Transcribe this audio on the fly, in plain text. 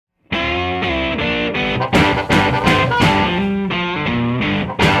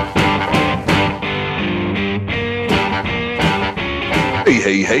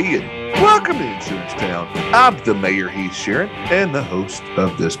Hey, and welcome to Insurance Town. I'm the mayor, Heath Sharon, and the host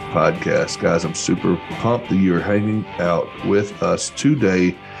of this podcast. Guys, I'm super pumped that you're hanging out with us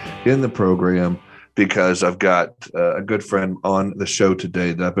today in the program because I've got a good friend on the show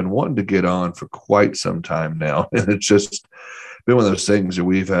today that I've been wanting to get on for quite some time now. And it's just been one of those things that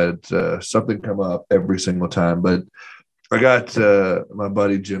we've had something come up every single time. But I got my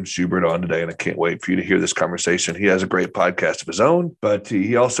buddy Jim Schubert on today, and I can't wait for you to hear this conversation. He has a great podcast of his own, but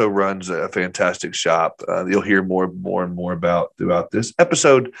he also runs a fantastic shop. You'll hear more and more about throughout this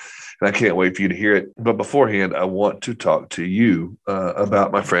episode, and I can't wait for you to hear it. But beforehand, I want to talk to you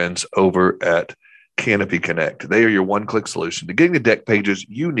about my friends over at Canopy Connect. They are your one-click solution to getting the deck pages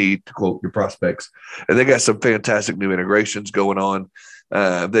you need to quote your prospects. And they got some fantastic new integrations going on.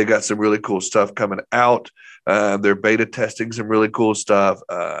 They got some really cool stuff coming out. They're beta testing some really cool stuff.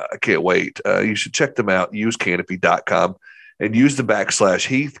 I can't wait. You should check them out. Use canopy.com and use the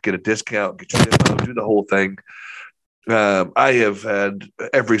 /Heath, get a discount, get your demo, do the whole thing. I have had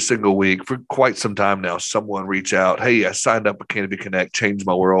every single week for quite some time now, someone reach out. Hey, I signed up with Canopy Connect, changed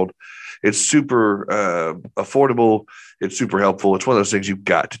my world. It's super affordable. It's super helpful. It's one of those things you've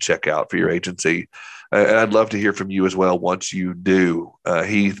got to check out for your agency. And I'd love to hear from you as well once you do.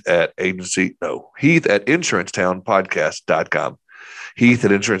 Heath at insurancetownpodcast.com. Heath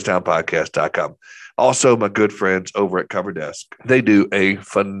at insurancetownpodcast.com. Also, my good friends over at CoverDesk. They do a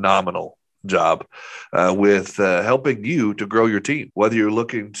phenomenal job with helping you to grow your team. Whether you're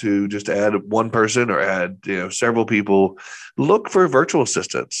looking to just add one person or add several people, look for virtual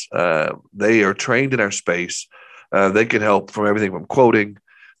assistants. They are trained in our space. They can help from everything from quoting.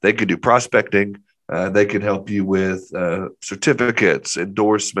 They can do prospecting. They can help you with certificates,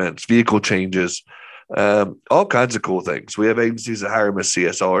 endorsements, vehicle changes, all kinds of cool things. We have agencies that hire them as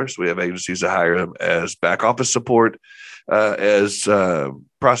CSRs. We have agencies that hire them as back office support, as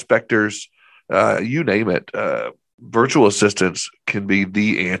prospectors, you name it. Virtual assistants can be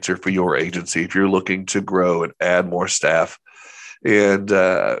the answer for your agency if you're looking to grow and add more staff. And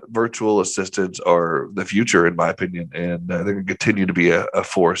virtual assistants are the future, in my opinion, and they're going to continue to be a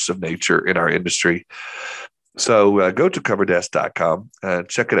force of nature in our industry. So go to coverdesk.com and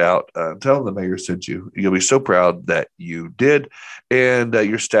check it out. Tell them the mayor sent you. You'll be so proud that you did, and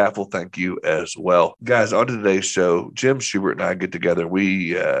your staff will thank you as well. Guys, on to today's show, Jim Schubert and I get together.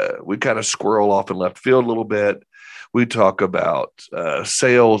 We kind of squirrel off in left field a little bit. We talk about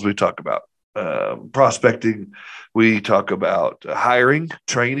sales. We talk about prospecting. We talk about hiring,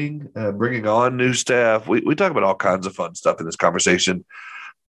 training, bringing on new staff. We talk about all kinds of fun stuff in this conversation.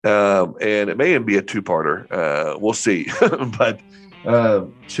 And it may even be a two-parter. We'll see. But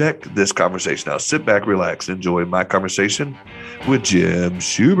check this conversation out. Sit back, relax, enjoy my conversation with Jim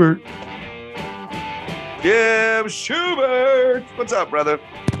Schubert. Jim Schubert! What's up, brother?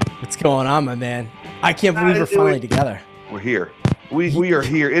 What's going on, my man? I can't believe we're finally together. We're here. We are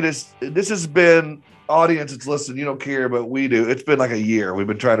here. This has been, audience that's listening, you don't care, but we do. It's been like a year. We've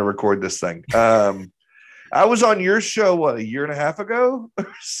been trying to record this thing. I was on your show, a year and a half ago?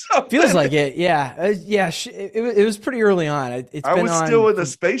 Feels like it. Yeah. It was pretty early on. I was still in the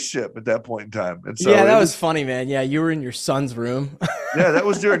spaceship at that point in time. And so yeah, that was funny, man. Yeah, you were in your son's room. Yeah, that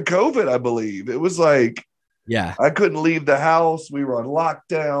was during COVID, I believe. It was like, yeah, I couldn't leave the house. We were on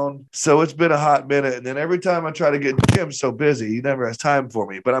lockdown. So it's been a hot minute. And then every time I try to get Jim so busy, he never has time for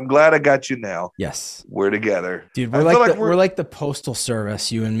me. But I'm glad I got you now. Yes. We're together. Dude, we're like the postal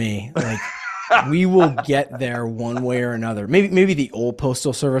service, you and me. Like we will get there one way or another. Maybe the old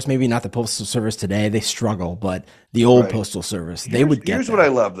postal service, maybe not the postal service today. They struggle, but the old postal service, they would get Here's there. What I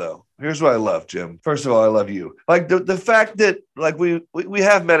love, though. Here's what I love, Jim. First of all, I love you. Like the fact that like we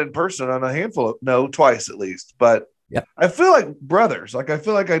have met in person on a handful of, twice at least, but yep. I feel like brothers. Like I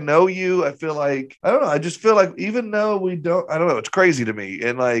feel like I know you. I feel like, I don't know. I just feel like even though we don't, I don't know. It's crazy to me.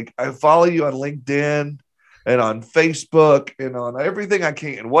 And like I follow you on LinkedIn and on Facebook and on everything I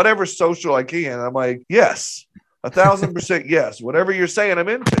can, whatever social I can. I'm like, yes, 1,000% yes. Whatever you're saying, I'm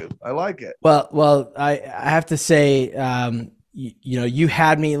into. I like it. Well, I have to say, you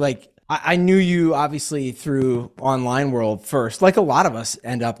had me like, I knew you obviously through online world first, like a lot of us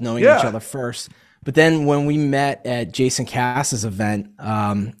end up knowing each other first. But then when we met at Jason Cass's event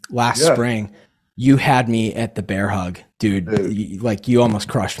last spring, you had me at the bear hug, dude. You almost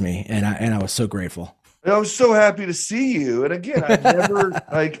crushed me, and I was so grateful. And I was so happy to see you. And again, I never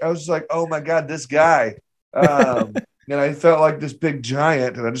I was like, oh my God, this guy. And I felt like this big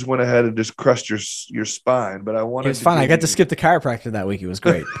giant, and I just went ahead and just crushed your spine. But I wanted. It was fun. I got to skip the chiropractor that week. It was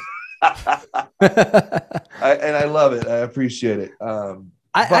great. And I love it. I appreciate it.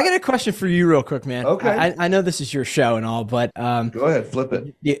 I got a question for you real quick, man. Okay. I know this is your show and all, but Go ahead, flip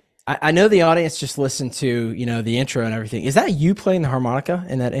it. I know the audience just listened to, the intro and everything. Is that you playing the harmonica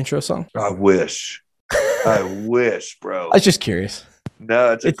in that intro song? I wish. I wish, bro. I was just curious.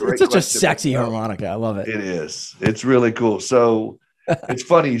 No, it's such a sexy harmonica. I love it. It is. It's really cool. So it's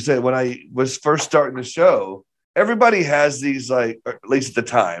funny you say, when I was first starting the show, everybody has these, like, or at least at the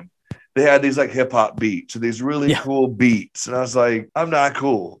time, they had these like hip hop beats and these really cool beats. And I was like, I'm not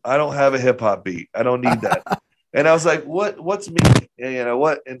cool. I don't have a hip hop beat. I don't need that. And I was like, what's me? And,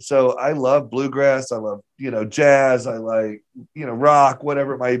 what? And so I love bluegrass. I love, jazz. I like, rock,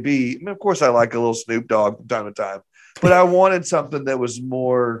 whatever it might be. I mean, of course I like a little Snoop Dogg from time to time, but I wanted something that was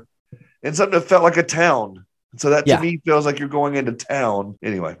more, and something that felt like a town. So that to me feels like you're going into town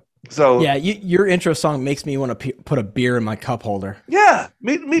anyway. So your intro song makes me want to put a beer in my cup holder. Yeah,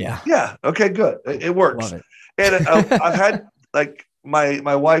 yeah. Okay, good. It works. Love it. And I've had, like,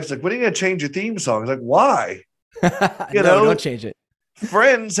 my wife's like, when are you gonna change your theme song? I was like, why? No, don't change it.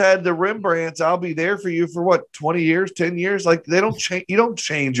 Friends had the Rembrandts. I'll be there for you for what, 20 years, 10 years? Like, they don't change. You don't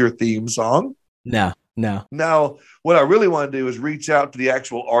change your theme song. No. Now, what I really want to do is reach out to the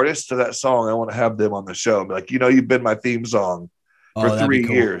actual artists of that song. I want to have them on the show. Be like, you've been my theme song for 3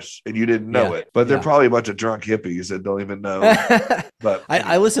 years and you didn't know it, but they're probably a bunch of drunk hippies that don't even know. But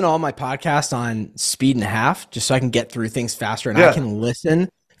I listen to all my podcasts on speed and a half just so I can get through things faster, and I can listen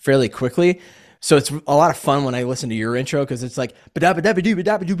fairly quickly. So it's a lot of fun when I listen to your intro because it's like it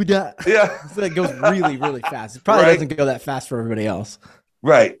goes really, really fast. It probably doesn't go that fast for everybody else.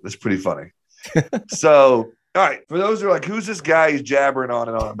 Right. That's pretty funny. So, all right, for those who are like, who's this guy he's jabbering on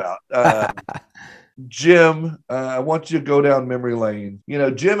and on about? Jim, I want you to go down memory lane.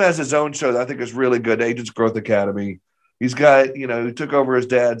 Jim has his own show that I think is really good, Agents Growth Academy. He's got, he took over his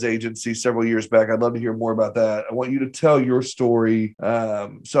dad's agency several years back. I'd love to hear more about that. I want you to tell your story.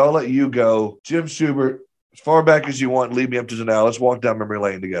 So I'll let you go. Jim Schubert, as far back as you want, lead me up to now. Let's walk down memory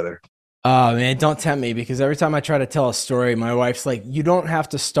lane together. Oh, man, don't tempt me, because every time I try to tell a story, my wife's like, you don't have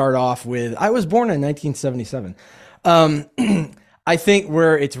to start off with, I was born in 1977. I think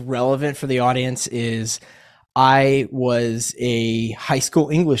where it's relevant for the audience is I was a high school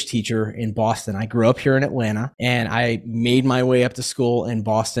English teacher in Boston. I grew up here in Atlanta, and I made my way up to school in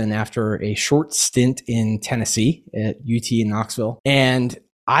Boston after a short stint in Tennessee at UT in Knoxville. And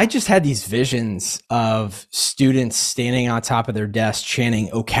I just had these visions of students standing on top of their desk chanting,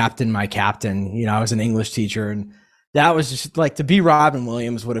 "Oh, Captain, my Captain." I was an English teacher, and that was just like, to be Robin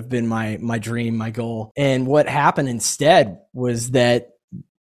Williams would have been my dream, my goal. And what happened instead was that,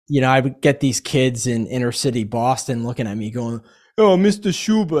 I would get these kids in inner city Boston looking at me going, "Oh, Mr.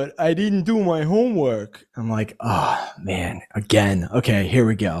 Schubert, I didn't do my homework." I'm like, oh man, again. Okay, here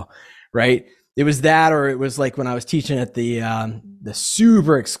we go. Right. It was that, or it was like when I was teaching at the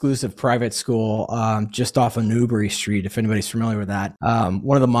super exclusive private school just off of Newbury Street, if anybody's familiar with that.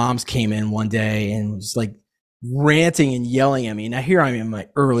 One of the moms came in one day and was like ranting and yelling at me. Now here I'm in my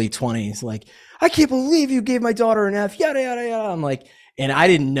early 20s, like, "I can't believe you gave my daughter an F, yada, yada, yada." I'm like, and I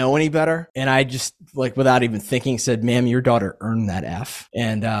didn't know any better. And I just, like, without even thinking, said, "Ma'am, your daughter earned that F."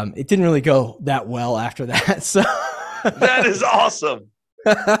 And it didn't really go that well after that. So that is awesome.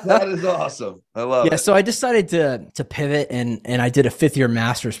 That is awesome. I love it. So I decided to pivot, and I did a 5th-year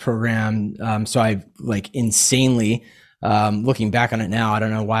master's program. So I, like, insanely, looking back on it now, I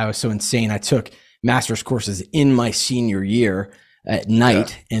don't know why I was so insane. I took master's courses in my senior year at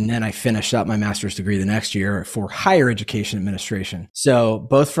night, and then I finished up my master's degree the next year for higher education administration. So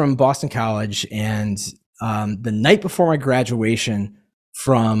both from Boston College, and the night before my graduation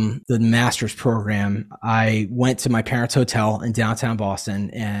from the master's program, I went to my parents' hotel in downtown Boston,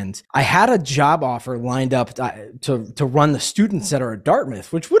 and I had a job offer lined up to run the student center at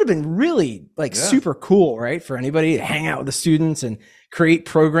Dartmouth, which would have been really super cool, right? For anybody to hang out with the students and create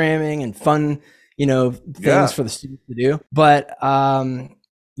programming and fun, things for the students to do. But,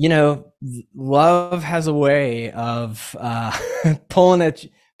 love has a way of pulling at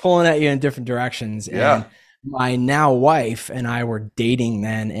you in different directions. Yeah. And my now wife and I were dating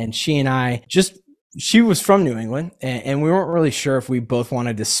then, and she was from New England, and we weren't really sure if we both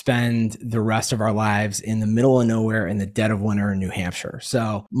wanted to spend the rest of our lives in the middle of nowhere in the dead of winter in New Hampshire.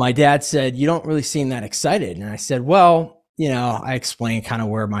 So my dad said, "You don't really seem that excited." And I said, "Well," I explained kind of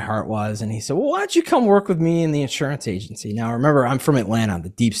where my heart was. And he said, "Well, why don't you come work with me in the insurance agency?" Now, remember, I'm from Atlanta, the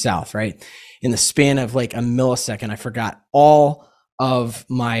deep South, right? In the span of like a millisecond, I forgot all of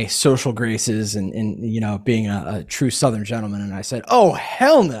my social graces and being a true Southern gentleman. And I said, "Oh,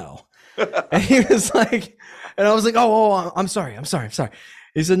 hell no." And he was like, and I was like, oh, I'm sorry.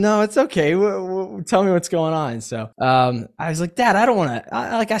 He said, no, it's okay. Tell me what's going on. So I was like, Dad, I don't want to,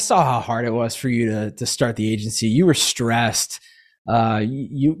 I saw how hard it was for you to start the agency. You were stressed.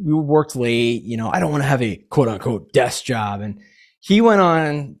 You worked late. I don't want to have a quote unquote desk job. And he went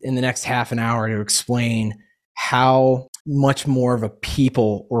on in the next half an hour to explain how much more of a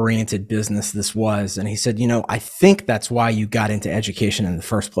people-oriented business this was. And he said, I think that's why you got into education in the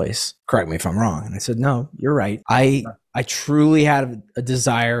first place. Correct me if I'm wrong. And I said, no, you're right. I truly had a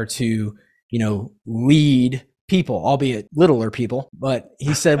desire to, lead people, albeit littler people. But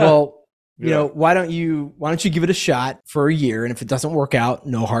he said, well, why don't you give it a shot for a year? And if it doesn't work out,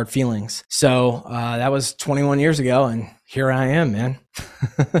 no hard feelings. So that was 21 years ago. And here I am, man.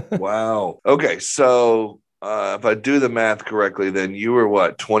 Wow. Okay. So if I do the math correctly, then you were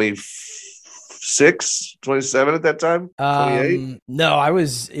what, 26, 27 at that time? 28? No, I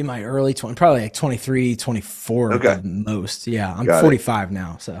was in my early 20s, probably like 23, 24 at the most. Yeah, I'm 45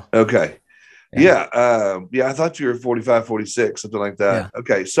 now. So. Okay. Yeah. I thought you were 45, 46, something like that. Yeah.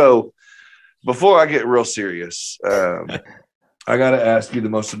 Okay. So before I get real serious, I got to ask you the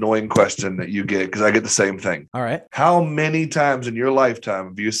most annoying question that you get, because I get the same thing. All right. How many times in your lifetime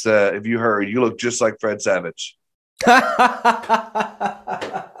have you said, if you heard, you look just like Fred Savage? Let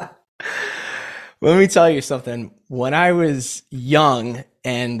me tell you something. When I was young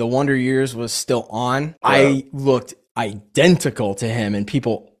and the Wonder Years was still on, I looked identical to him, and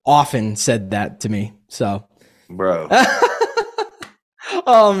people often said that to me. So, bro.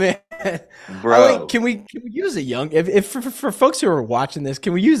 Oh man. Bro, can we use a young, if for folks who are watching this,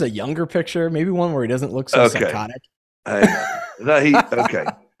 can we use a younger picture? Maybe one where he doesn't look so psychotic. Okay.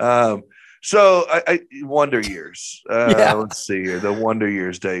 So I Wonder Years. Let's see here. The Wonder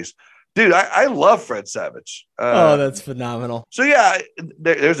Years days. Dude, I love Fred Savage. That's phenomenal. So yeah,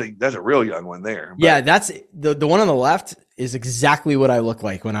 there's a real young one there. But. Yeah, that's the one on the left is exactly what I looked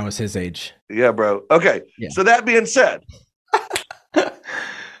like when I was his age. Yeah, bro. Okay. Yeah. So that being said,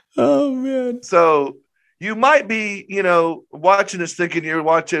 oh man. So you might be, watching this thinking you're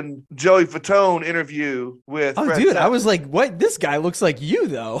watching Joey Fatone interview with. Oh, Fred dude, Savage. I was like, what? This guy looks like you,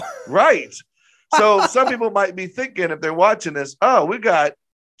 though. Right. So some people might be thinking, if they're watching this, oh, we got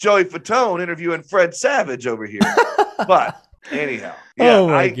Joey Fatone interviewing Fred Savage over here. But anyhow, yeah, oh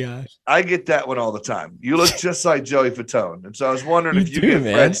my gosh, I get that one all the time. You look just like Joey Fatone, and so I was wondering if you get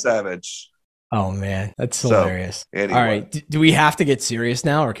Fred Savage. Oh man, that's hilarious. Anyway. All right, do we have to get serious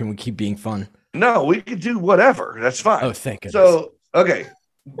now, or can we keep being fun? No, we could do whatever. That's fine. Oh, thank goodness. So, okay,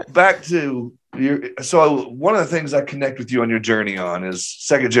 back to your. So one of the things I connect with you on your journey on is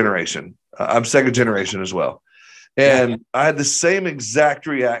second generation. I'm second generation as well. And I had the same exact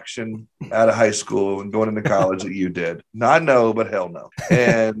reaction out of high school and going into college that you did. Not no, but hell no.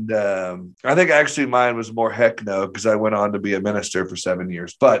 And I think actually mine was more heck no, because I went on to be a minister for 7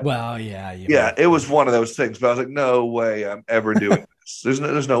 years. But well, it was one of those things. But I was like, no way I'm ever doing this.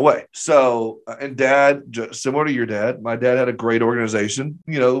 There's no way. So, and Dad, similar to your dad, my dad had a great organization.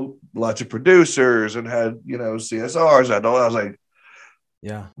 Lots of producers and had CSRs. I was like.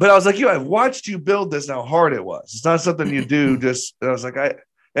 Yeah. But I was like, I watched you build this and how hard it was. It's not something you do just, I was like,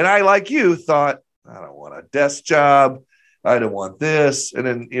 I like you thought, I don't want a desk job. I don't want this. And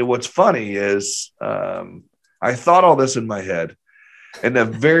then what's funny is I thought all this in my head. And the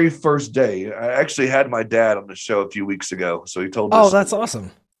very first day, I actually had my dad on the show a few weeks ago. So he told us. Oh, that's awesome.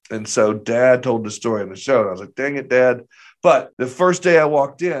 And so Dad told the story on the show. And I was like, dang it, Dad. But the first day I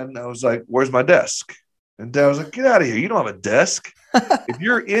walked in, I was like, where's my desk? And Dad was like, get out of here. You don't have a desk. If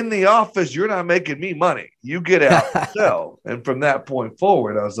you're in the office, you're not making me money. You get out yourself. And from that point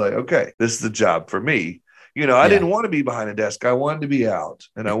forward, I was like, okay, this is the job for me. I didn't want to be behind a desk. I wanted to be out,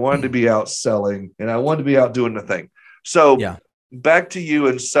 and I wanted to be out selling, and I wanted to be out doing the thing. So back to you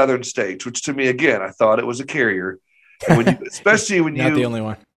in Southern States, which to me, again, I thought it was a carrier. And especially when not the only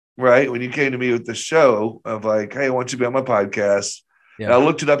one. Right. When you came to me with the show of like, hey, I want you to be on my podcast. And I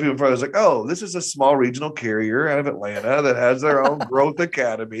looked it up even further. I was like, oh, this is a small regional carrier out of Atlanta that has their own growth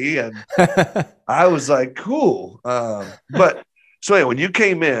academy. And I was like, cool. But so anyway, when you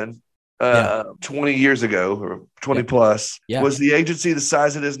came in 20 years ago or 20 plus, was the agency the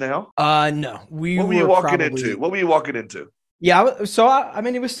size it is now? No. What were you walking into? What were you walking into? Yeah. So,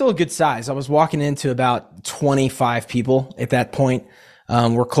 it was still a good size. I was walking into about 25 people at that point.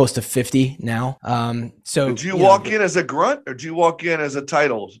 We're close to 50 now. So did you walk in as a grunt or did you walk in as a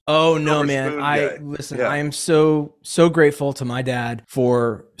title? Oh no, man. I am so grateful to my dad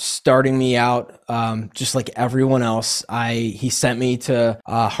for starting me out. Just like everyone else, he sent me to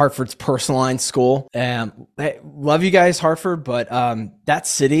Hartford's personal line school. I love you guys, Hartford, but that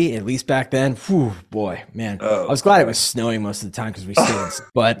city, at least back then, whew, boy, man. I was glad it was snowing most of the time because we stayed.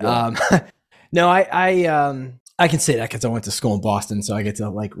 But no, I can say that because I went to school in Boston, so I get to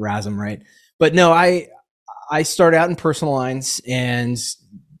like razz them, right? But no, I started out in personal lines and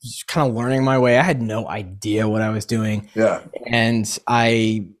just kind of learning my way. I had no idea what I was doing. Yeah. And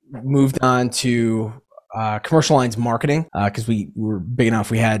I moved on to commercial lines marketing because we were big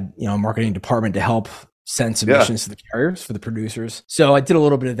enough. We had, a marketing department to help send submissions to the carriers for the producers. So I did a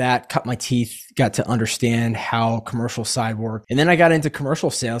little bit of that, cut my teeth, got to understand how commercial side worked. And then I got into commercial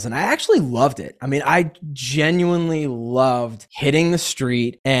sales and I actually loved it. I mean, I genuinely loved hitting the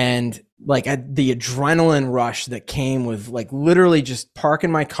street and like the adrenaline rush that came with like literally just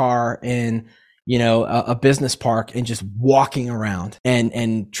parking my car in, a business park and just walking around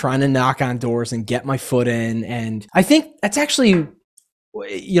and trying to knock on doors and get my foot in. And I think that's actually,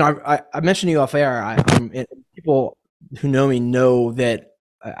 I mentioned to you off air. People who know me know that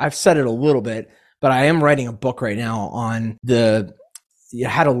I've said it a little bit, but I am writing a book right now on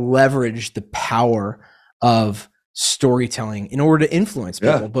how to leverage the power of storytelling in order to influence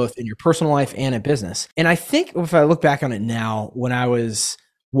people, both in your personal life and in business. And I think if I look back on it now, when I was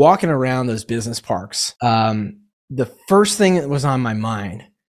walking around those business parks, the first thing that was on my mind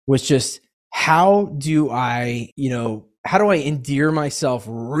was just how do I endear myself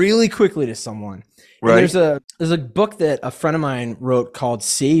really quickly to someone? Right. And there's a book that a friend of mine wrote called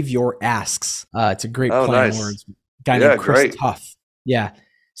Save Your Asks. It's a great play on words. Guy named Chris Tuff. Yeah.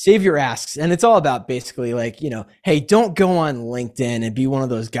 Save Your Asks. And it's all about basically like, hey, don't go on LinkedIn and be one of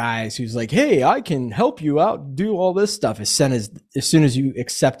those guys who's like, hey, I can help you out, do all this stuff as soon as you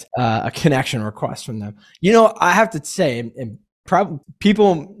accept a connection request from them. I have to say, and probably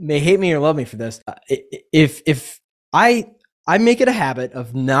people may hate me or love me for this. If I make it a habit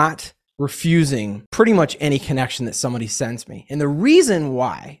of not refusing pretty much any connection that somebody sends me. And the reason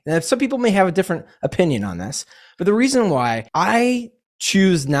why, and some people may have a different opinion on this, but the reason why I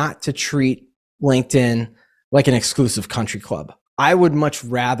choose not to treat LinkedIn like an exclusive country club. I would much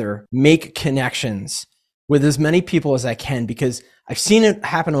rather make connections with as many people as I can because I've seen it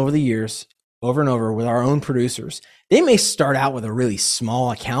happen over the years, over and over with our own producers. They may start out with a really small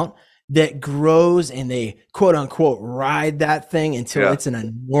account that grows and they quote unquote ride that thing until it's an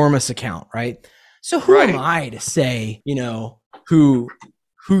enormous account, right? So who am I to say, who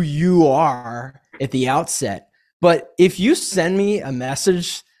you are at the outset? But if you send me a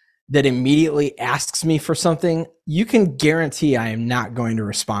message that immediately asks me for something, you can guarantee I am not going to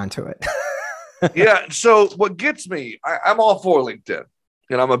respond to it. Yeah. So what gets me, I'm all for LinkedIn.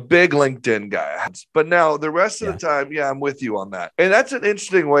 And I'm a big LinkedIn guy. But now the rest of the time, I'm with you on that. And that's an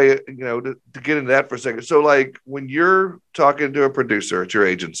interesting way, to get into that for a second. So like when you're talking to a producer at your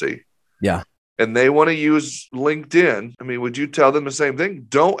agency, and they want to use LinkedIn, I mean, would you tell them the same thing?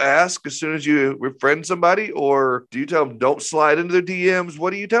 Don't ask as soon as you friend somebody, or do you tell them don't slide into their DMs? What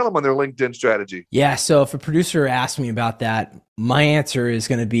do you tell them on their LinkedIn strategy? Yeah. So if a producer asks me about that, my answer is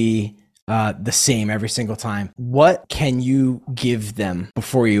going to be the same every single time. What can you give them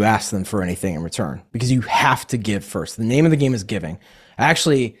before you ask them for anything in return? Because you have to give first. The name of the game is giving.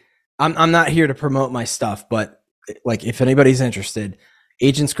 Actually, I'm not here to promote my stuff, but like if anybody's interested,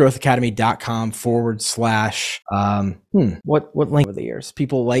 agentsgrowthacademy.com / what link over the years?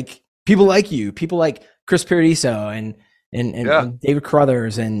 People like you, people like Chris Paradiso and David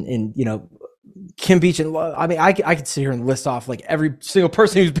Carruthers and Kim Beach. And I mean, I could sit here and list off like every single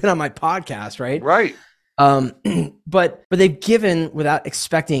person who's been on my podcast. Right. Right. But they've given without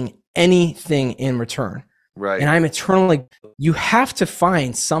expecting anything in return. Right. And I'm eternally, you have to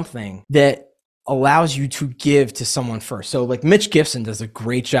find something that allows you to give to someone first. So like Mitch Gibson does a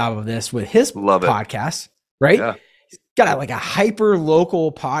great job of this with his podcast, right? Yeah. He's got like a hyper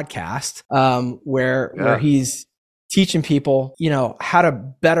local podcast where he's teaching people, how to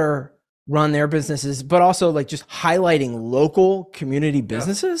better run their businesses, but also like just highlighting local community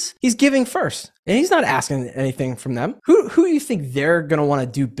businesses. He's giving first and he's not asking anything from them. Who do you think they're going to want to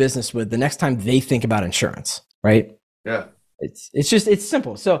do business with the next time they think about insurance? Right. Yeah. It's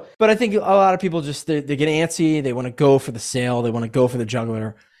simple. So, but I think a lot of people just, they get antsy. They want to go for the sale. They want to go for the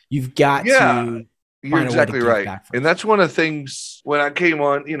juggler. You've got to. You're exactly right. And that's one of the things when I came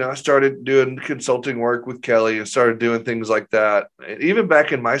on, I started doing consulting work with Kelly and started doing things like that. And even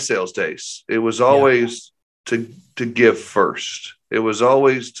back in my sales days, it was always to give first. It was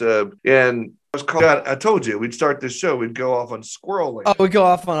always to, and I told you we'd start this show. We'd go off on Squirrel Land. Oh, we go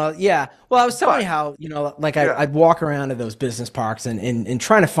off on yeah. Well, I was telling you how, like I'd walk around to those business parks and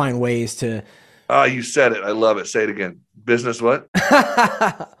trying to find ways to. You said it. I love it. Say it again. Business what?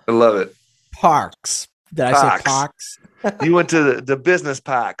 I love it. Parks. Did I say parks? You went to the business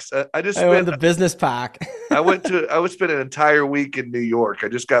parks. I went to the business park. I would spend an entire week in New York. I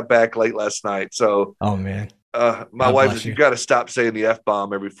just got back late last night. So, oh man. My wife said, you got to stop saying the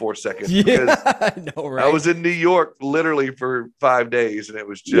F-bomb every 4 seconds. Yeah, I know, right? I was in New York literally for 5 days, and it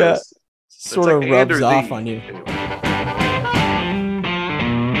was just sort of rubs off on you. Anyway.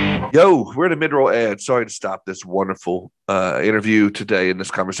 Yo, we're in a mid-roll ad. Sorry to stop this wonderful interview today in this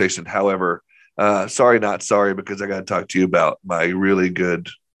conversation. However, sorry, not sorry, because I got to talk to you about my really good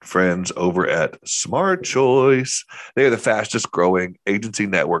friends over at Smart Choice. They are the fastest growing agency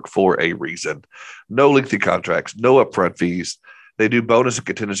network for a reason. No lengthy contracts, no upfront fees. They do bonus and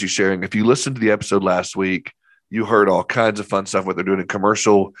contingency sharing. If you listened to the episode last week, you heard all kinds of fun stuff, what they're doing in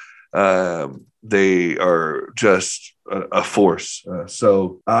commercial. They are just a force.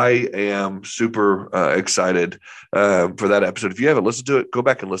 So I am super excited for that episode. If you haven't listened to it, go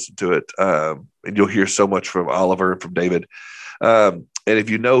back and listen to it. And you'll hear so much from Oliver and from David. And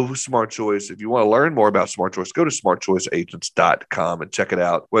if you know Smart Choice, if you want to learn more about Smart Choice, go to smartchoiceagents.com and check it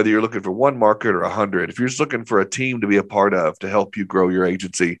out. Whether you're looking for one market or 100, if you're just looking for a team to be a part of to help you grow your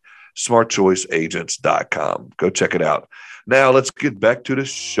agency, smartchoiceagents.com. Go check it out. Now let's get back to the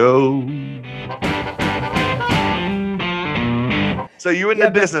show. So you're in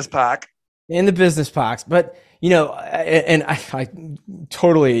the business park. In the business parks, but and I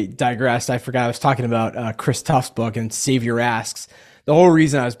totally digressed. I forgot I was talking about Chris Tuff's book and Savior Asks. The whole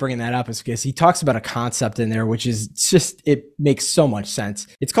reason I was bringing that up is because he talks about a concept in there, which is just, it makes so much sense.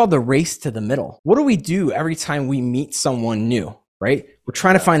 It's called the race to the middle. What do we do every time we meet someone new, right? We're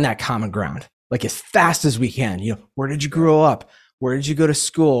trying to find that common ground, like as fast as we can. Where did you grow up? Where did you go to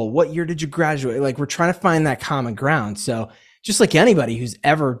school? What year did you graduate? Like, we're trying to find that common ground. So just like anybody who's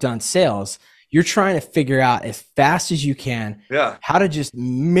ever done sales, you're trying to figure out as fast as you can how to just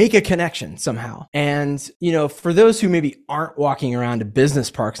make a connection somehow. And, for those who maybe aren't walking around to business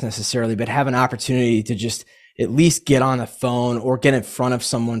parks necessarily, but have an opportunity to just at least get on the phone or get in front of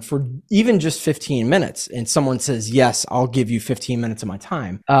someone for even just 15 minutes. And someone says, yes, I'll give you 15 minutes of my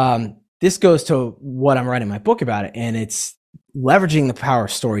time. This goes to what I'm writing my book about it. And it's leveraging the power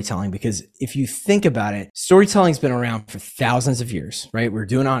of storytelling, because if you think about it, storytelling's been around for thousands of years, right? We're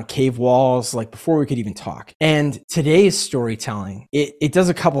doing it on cave walls, like before we could even talk. And today's storytelling, it does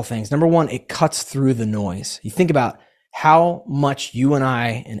a couple things. Number one, it cuts through the noise. You think about how much you and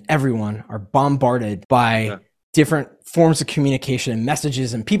I and everyone are bombarded by different forms of communication and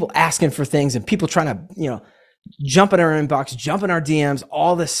messages and people asking for things and people trying to, jump in our inbox, jump in our DMs,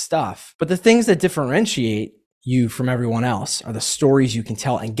 all this stuff. But the things that differentiate you from everyone else are the stories you can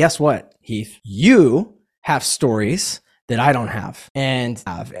tell. And guess what, Heath? You have stories that I don't have, and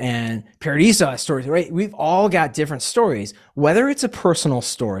Paradiso has stories, right? We've all got different stories, whether it's a personal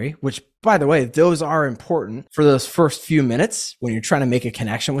story, which, by the way, those are important for those first few minutes when you're trying to make a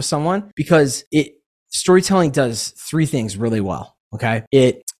connection with someone, because storytelling does three things really well. Okay.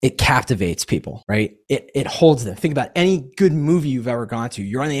 It captivates people, right? It holds them. Think about any good movie you've ever gone to.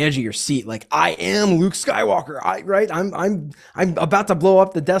 You're on the edge of your seat. Like, I am Luke Skywalker. Right. I'm about to blow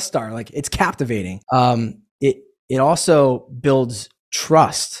up the Death Star. Like, it's captivating. It also builds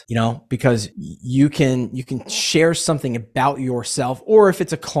trust, because you can share something about yourself, or if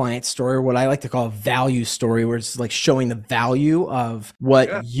it's a client story, or what I like to call a value story, where it's like showing the value of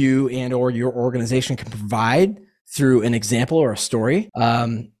what you and or your organization can provide through an example or a story.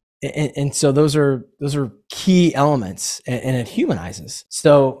 And so those are key elements, and it humanizes.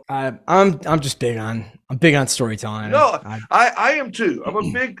 So I'm big on storytelling. No, I am too. I'm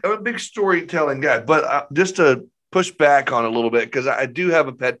a big storytelling guy, but just to push back on a little bit, because I do have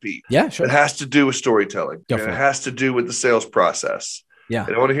a pet peeve. Yeah, sure. It has to do with storytelling. And it has to do with the sales process. Yeah.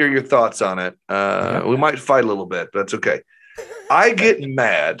 And I want to hear your thoughts on it. We might fight a little bit, but that's okay. I get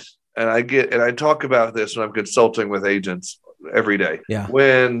mad. And I talk about this when I'm consulting with agents every day. Yeah.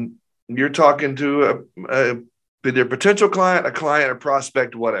 When you're talking to their potential client, a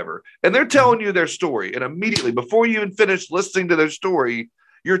prospect, whatever, and they're telling you their story, and immediately before you even finish listening to their story,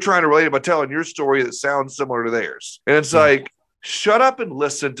 you're trying to relate it by telling your story that sounds similar to theirs. And it's like, shut up and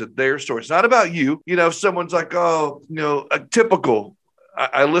listen to their story. It's not about you. Someone's like, a typical.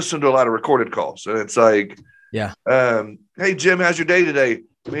 I listen to a lot of recorded calls, and it's like, hey, Jim, how's your day today?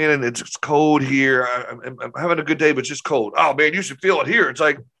 Man, and it's cold here. I'm having a good day, but it's just cold. Oh, man, you should feel it here. It's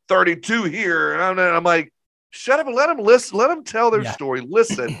like 32 here. And I'm like, shut up and let them listen. Let them tell their Yeah. story.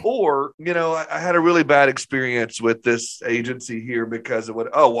 Listen. Or, I had a really bad experience with this agency here because of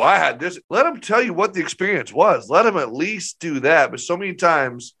I had this. Let them tell you what the experience was. Let them at least do that. But so many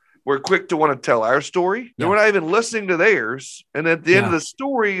times we're quick to want to tell our story. And we're not even listening to theirs. And at the end of the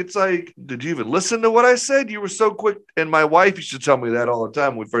story, it's like, did you even listen to what I said? You were so quick. And my wife used to tell me that all the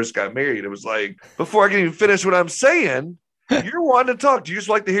time when we first got married. It was like, before I can even finish what I'm saying, you're wanting to talk. Do you just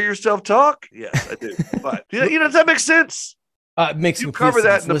like to hear yourself talk? Yes, I do. But does that make sense? It makes you cover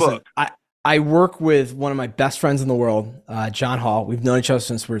that in the book. I work with one of my best friends in the world, John Hall. We've known each other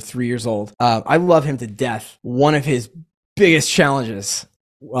since we were 3 years old. I love him to death. One of his biggest challenges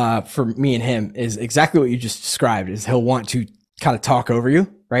for me and him is exactly what you just described. Is he'll want to kind of talk over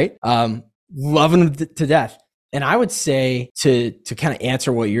you, right? Loving him to death. And I would say to kind of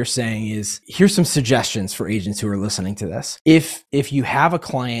answer what you're saying is, here's some suggestions for agents who are listening to this. If you have a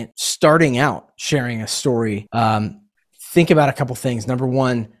client starting out sharing a story, think about a couple things. Number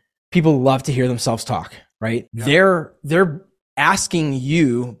one, people love to hear themselves talk, right? Yeah. They're asking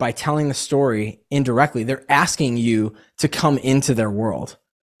you, by telling the story indirectly, they're asking you to come into their world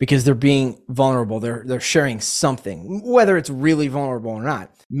because they're being vulnerable. They're sharing something, whether it's really vulnerable or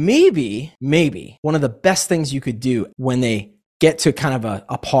not. Maybe one of the best things you could do when they get to kind of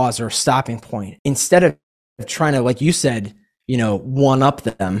a pause or a stopping point, instead of trying to, like you said, one up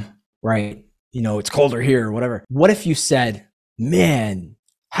them, right? It's colder here or whatever. What if you said, man,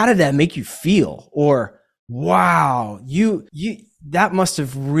 how did that make you feel? Or, wow, you that must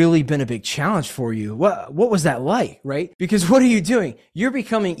have really been a big challenge for you. What was that like, right? Because what are you doing? You're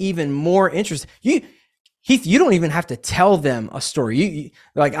becoming even more interested. Heath, you don't even have to tell them a story.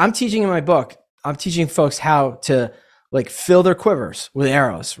 Like I'm teaching in my book, I'm teaching folks how to like fill their quivers with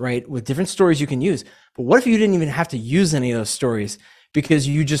arrows, right? With different stories you can use. But what if you didn't even have to use any of those stories because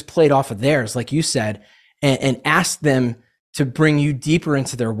you just played off of theirs, like you said, and asked them to bring you deeper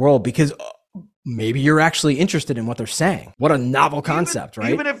into their world because maybe you're actually interested in what they're saying. What a novel concept,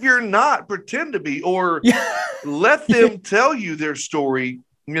 right? Even if you're not, pretend to be, or let them tell you their story.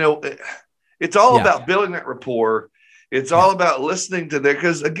 It's all about building that rapport. It's all about listening to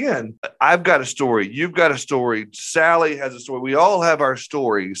because again, I've got a story. You've got a story. Sally has a story. We all have our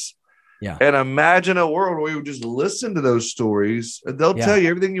stories. Yeah. And imagine a world where you just listen to those stories and they'll tell you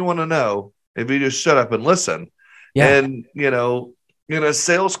everything you want to know if you just shut up and listen. Yeah. And, in a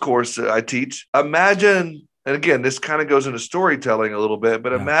sales course that I teach, imagine, and again, this kind of goes into storytelling a little bit,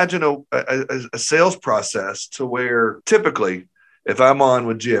 but imagine a sales process to where typically if I'm on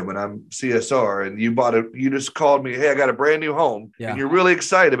with Jim and I'm CSR and you just called me, hey, I got a brand new home and you're really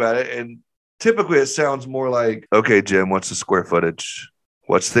excited about it. And typically it sounds more like, okay, Jim, what's the square footage?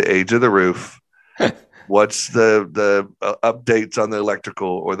 What's the age of the roof? What's the updates on the electrical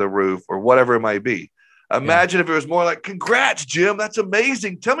or the roof or whatever it might be? Imagine if it was more like, congrats, Jim. That's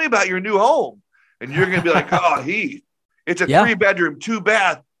amazing. Tell me about your new home. And you're going to be like, oh, Heath, it's a 3-bedroom,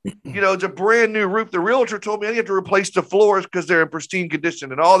 2-bath. It's a brand new roof. The realtor told me I have to replace the floors because they're in pristine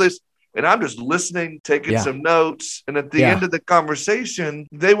condition and all this. And I'm just listening, taking some notes. And at the end of the conversation,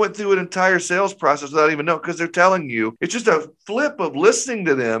 they went through an entire sales process without even knowing because they're telling you. It's just a flip of listening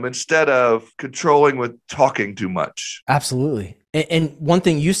to them instead of controlling with talking too much. Absolutely. And one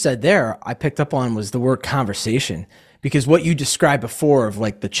thing you said there I picked up on was the word conversation, because what you described before of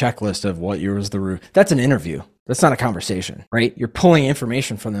like the checklist of what year was the roof, that's an interview. That's not a conversation, right? You're pulling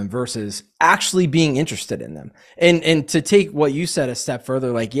information from them versus actually being interested in them. And to take what you said a step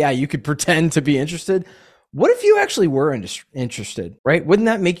further, like, you could pretend to be interested. What if you actually were interested, right? Wouldn't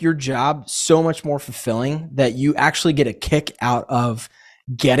that make your job so much more fulfilling that you actually get a kick out of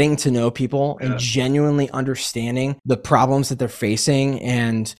getting to know people and genuinely understanding the problems that they're facing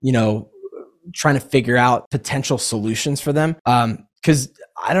and, trying to figure out potential solutions for them? Because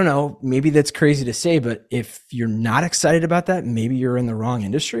I don't know, maybe that's crazy to say, but if you're not excited about that, maybe you're in the wrong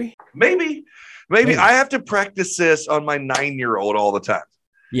industry. Maybe I have to practice this on my 9-year-old all the time.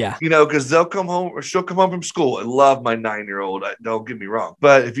 Yeah. Because they'll come home or she'll come home from school. I love my 9-year-old. Don't get me wrong.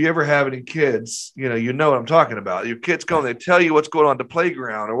 But if you ever have any kids, you know what I'm talking about. Your kids go and they tell you what's going on at the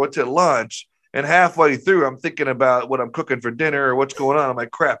playground or what's at lunch. And halfway through, I'm thinking about what I'm cooking for dinner or what's going on. I'm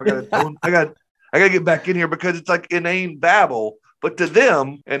like, crap, I got to get back in here because it's like inane babble. But to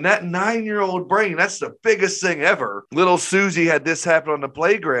them, and that 9-year-old brain, that's the biggest thing ever. Little Susie had this happen on the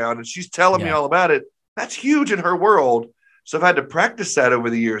playground, and she's telling me all about it. That's huge in her world. So I've had to practice that over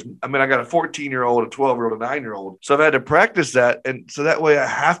the years. I mean, I got a 14-year-old, a 12-year-old, a 9-year-old. So I've had to practice that. And so that way I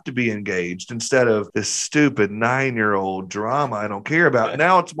have to be engaged instead of this stupid 9-year-old drama I don't care about.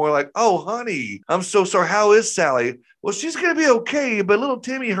 Now it's more like, oh, honey, I'm so sorry. How is Sally? Well, she's going to be okay, but little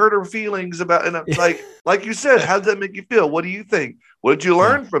Timmy hurt her feelings about, and I'm like you said, how does that make you feel? What do you think? What did you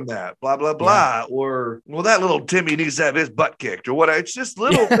learn from that? Blah, blah, blah. Or, well, that little Timmy needs to have his butt kicked or what? It's just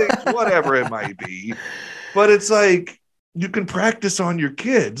little things, whatever it might be. But it's like, you can practice on your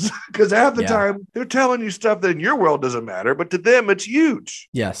kids because half the time they're telling you stuff that in your world doesn't matter, but to them it's huge.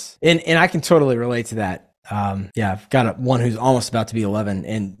 Yes. And I can totally relate to that. I've got one who's almost about to be 11,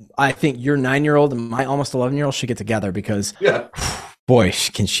 and I think your 9-year-old and my almost 11-year-old should get together because boy,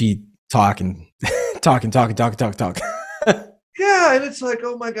 can she talk and talk. Yeah, and it's like,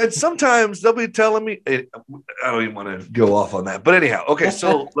 oh my God. Sometimes they'll be telling me, I don't even want to go off on that. But anyhow, okay,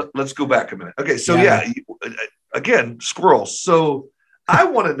 so let's go back a minute. Okay, so again, squirrels. So I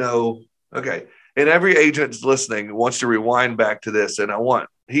want to know, okay, and every agent's listening wants to rewind back to this, and I want,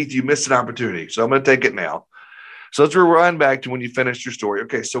 Heath, you missed an opportunity, so I'm going to take it now. So let's rewind back to when you finished your story.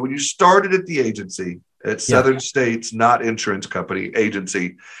 Okay, so when you started at the agency, at Southern States, not insurance company,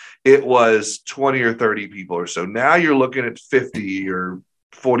 agency, it was 20 or 30 people or so. Now you're looking at 50 or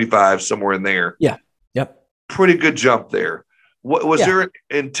 45, somewhere in there. Yeah. Yep. Pretty good jump there. What was there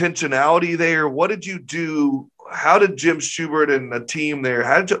intentionality there? What did you do? How did Jim Schubert and the team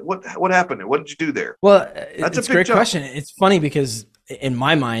there? What happened? What did you do there? Well, that's a great question. It's funny because in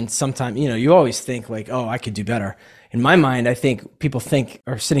my mind, sometimes, you always think like, oh, I could do better. In my mind, I think people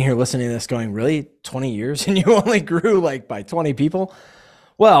are sitting here listening to this going, really 20 years and you only grew like by 20 people?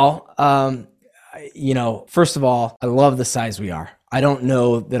 Well, first of all, I love the size we are. I don't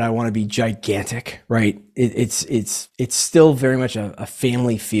know that I want to be gigantic, right? It's still very much a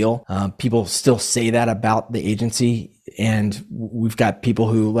family feel. People still say that about the agency. And we've got people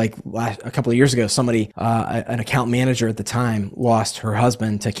who, like a couple of years ago, somebody, an account manager at the time, lost her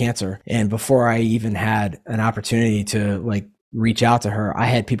husband to cancer. And before I even had an opportunity to reach out to her, I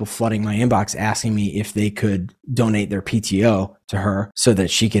had people flooding my inbox asking me if they could donate their PTO to her so that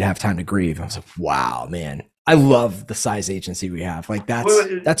she could have time to grieve. I was like, wow, man, I love the size agency we have. Like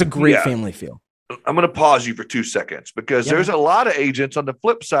that's a great family feel. I'm going to pause you for 2 seconds because there's a lot of agents on the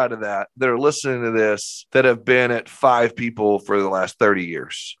flip side of that are listening to this that have been at 5 people for the last 30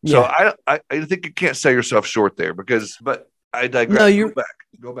 years. So I think you can't sell yourself short there but I digress. No,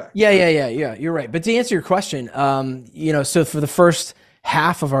 Go back. Yeah. You're right. But to answer your question, so for the first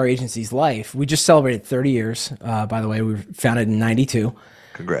half of our agency's life, we just celebrated 30 years. By the way, we were founded in 92.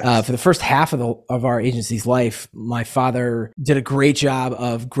 Congrats. For the first half of our agency's life, my father did a great job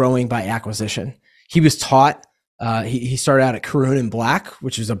of growing by acquisition. He was taught, he started out at Caroon and Black,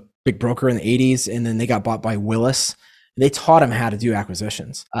 which was a big broker in the 80s. And then they got bought by Willis. They taught him how to do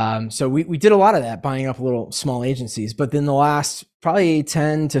acquisitions. So we did a lot of that, buying up little small agencies. But then the last probably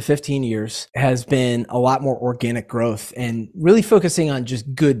 10 to 15 years has been a lot more organic growth and really focusing on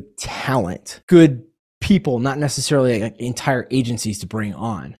just good talent, good people, not necessarily like entire agencies to bring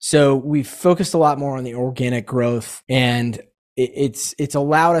on. So we've focused a lot more on the organic growth, and it's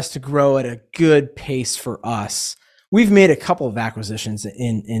allowed us to grow at a good pace for us. We've made a couple of acquisitions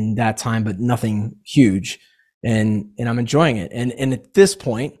in that time, but nothing huge. And I'm enjoying it. And at this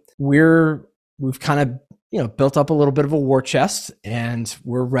point, we've kind of, built up a little bit of a war chest, and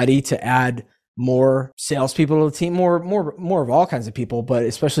we're ready to add more salespeople to the team, more of all kinds of people, but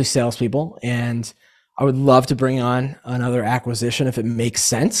especially salespeople. And I would love to bring on another acquisition if it makes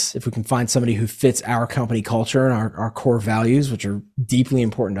sense, if we can find somebody who fits our company culture and our core values, which are deeply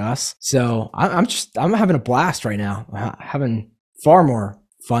important to us. So I'm having a blast right now, having far more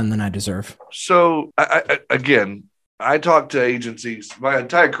fun than I deserve. So I talk to agencies my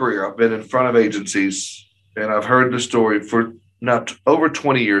entire career. I've been in front of agencies, and I've heard the story for not over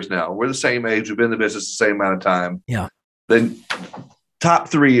 20 years now. We're the same age. We've been in the business the same amount of time. Yeah. Then top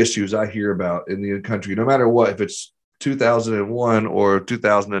 3 issues I hear about in the country, no matter what, if it's 2001 or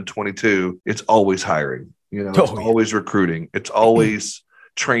 2022, it's always hiring. It's always recruiting. It's always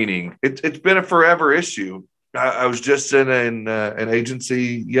training. It's been a forever issue. I was just in an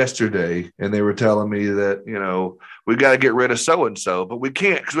agency yesterday, and they were telling me that, we got to get rid of so-and-so, but we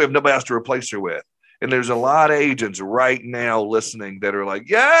can't because we have nobody else to replace her with. And there's a lot of agents right now listening that are like,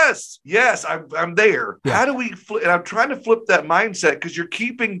 yes, I'm there. Yeah. How do we flip? And I'm trying to flip that mindset because you're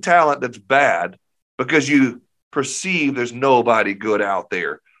keeping talent that's bad because you perceive there's nobody good out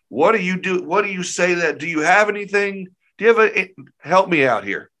there. What do you do? What do you say that? Do you have anything? Do you have help me out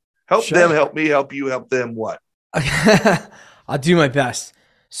here? Help them, help me, help you, help them. What? I'll do my best.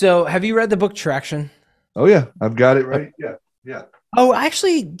 So have you read the book Traction? Oh yeah, I've got it right. Yeah, yeah. Oh,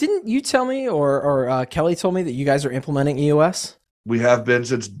 actually, didn't you tell me or Kelly told me that you guys are implementing EOS? We have been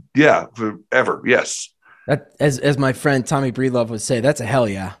since forever. Yes. That, as my friend Tommy Breedlove would say, that's a hell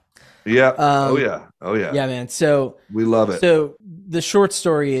yeah. Yeah. Oh Um, yeah. Oh yeah. yeah, man. So We love it. so the short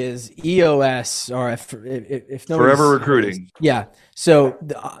story is EOS, or if Forever nobody's recruiting. yeah. So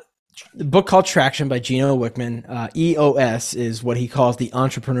the book called Traction by Gino Wickman, EOS is what he calls the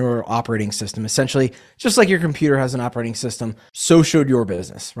entrepreneurial operating system. Essentially, just like your computer has an operating system, so should your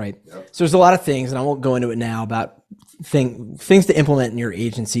business, right? Yep. So there's a lot of things, and I won't go into it now, about things to implement in your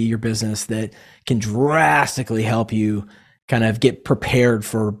agency, your business, that can drastically help you kind of get prepared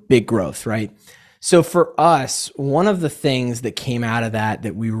for big growth, right? So for us, one of the things that came out of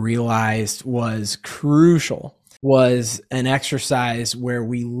that we realized was crucial was an exercise where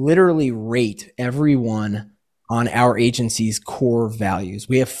we literally rate everyone on our agency's core values.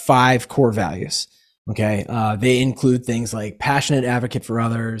 We have 5 core values. Okay. They include things like passionate advocate for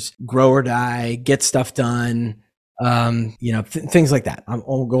others, grow or die, get stuff done, things like that. I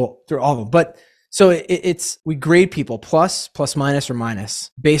won't go through all of them, but so it's we grade people plus, minus, or minus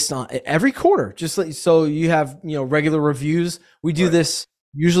based on every quarter. Just like, so you have regular reviews. We do this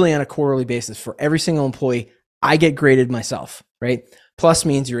usually on a quarterly basis for every single employee. I get graded myself, right? Plus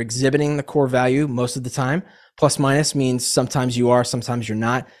means you're exhibiting the core value most of the time. Plus minus means sometimes you are, sometimes you're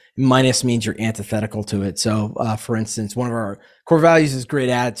not. Minus means you're antithetical to it. So for instance, one of our core values is great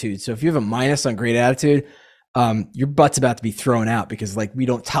attitude. So if you have a minus on great attitude, your butt's about to be thrown out, because like we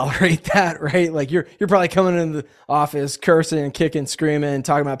don't tolerate that, right? Like you're probably coming into the office cursing and kicking, screaming,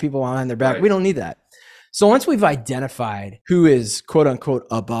 talking about people behind their back. Right. We don't need that. So once we've identified who is quote unquote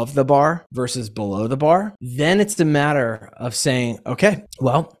above the bar versus below the bar, then it's a matter of saying, okay,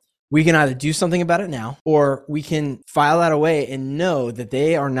 well, we can either do something about it now, or we can file that away and know that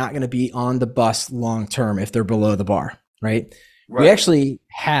they are not going to be on the bus long term if they're below the bar, right? We actually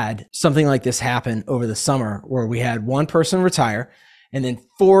had something like this happen over the summer, where we had one person retire, and then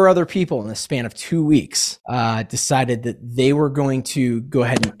 4 other people in the span of 2 weeks decided that they were going to go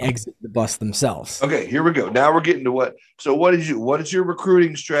ahead and exit the bus themselves. Okay, here we go. Now we're getting to what is your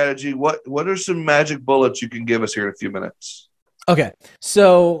recruiting strategy? What are some magic bullets you can give us here in a few minutes? Okay,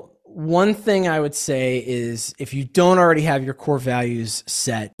 so one thing I would say is, if you don't already have your core values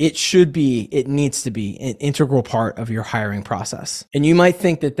set, it needs to be an integral part of your hiring process. And you might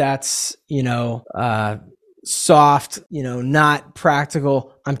think that that's, soft, not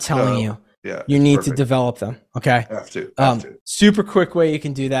practical. I'm telling you, you need to develop them. Okay. Have to. Super quick way you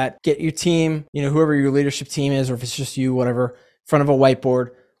can do that. Get your team, whoever your leadership team is, or if it's just you, whatever, in front of a whiteboard.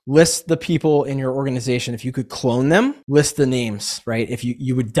 List the people in your organization. If you could clone them, list the names, right? If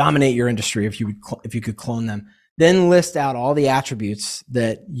you would dominate your industry, if you could clone them, then list out all the attributes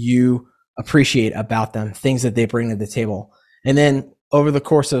that you appreciate about them, things that they bring to the table. And then over the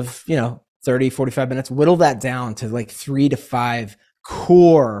course of, 30, 45 minutes, whittle that down to like 3 to 5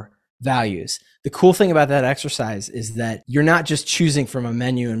 core values. The cool thing about that exercise is that you're not just choosing from a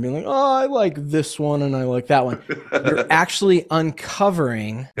menu and being like, oh, I like this one and I like that one. You're actually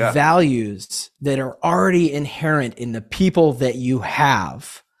uncovering values that are already inherent in the people that you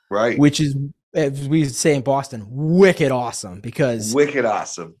have. Right. Which is, as we say in Boston, wicked awesome. Wicked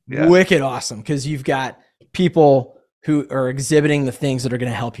awesome. Yeah. Wicked awesome. Because you've got people who are exhibiting the things that are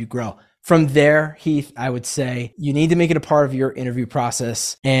going to help you grow. From there, Heath, I would say you need to make it a part of your interview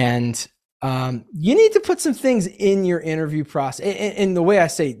process, and you need to put some things in your interview process. And the way I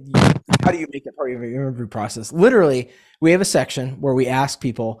say, how do you make it part of your interview process? Literally, we have a section where we ask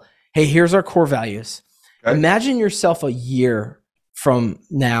people, hey, here's our core values. Okay. Imagine yourself a year from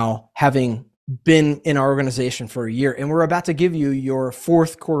now having been in our organization for a year, and we're about to give you your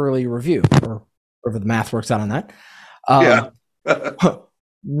 4th quarterly review, or whatever the math works out on that.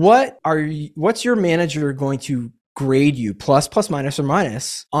 What's your manager going to grade you, plus, minus, or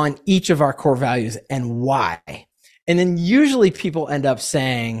minus, on each of our core values, and why? And then usually people end up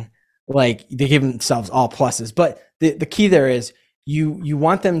saying, like, they give themselves all pluses. But the key there is you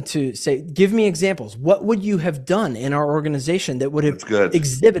want them to say, give me examples. What would you have done in our organization that would have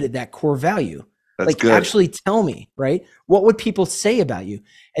exhibited that core value? That's good. Actually tell me, right? What would people say about you?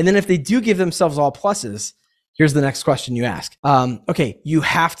 And then if they do give themselves all pluses, here's the next question you ask. Okay, you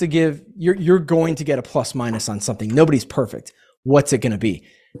have to you're going to get a plus minus on something. Nobody's perfect. What's it going to be?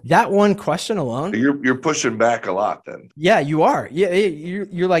 That one question alone. You're pushing back a lot then. Yeah, you are. Yeah,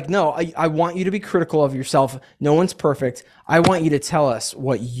 you're like, no, I want you to be critical of yourself. No one's perfect. I want you to tell us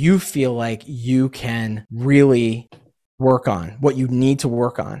what you feel like you can really work on, what you need to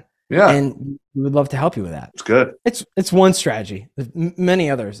work on. Yeah. And we would love to help you with that. It's good. It's one strategy. There's many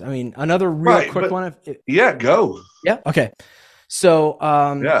others. I mean, another real quick one. Yeah, go. Yeah. Okay. So,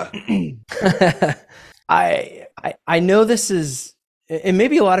 yeah. I know this is, and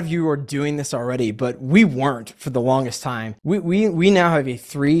maybe a lot of you are doing this already, but we weren't for the longest time. We now have a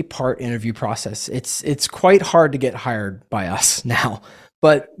 3-part interview process. It's quite hard to get hired by us now.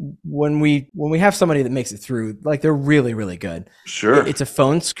 But when we have somebody that makes it through, like, they're really, really good. Sure. It's a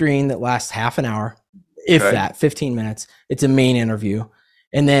phone screen that lasts half an hour, if that, 15 minutes. It's a main interview.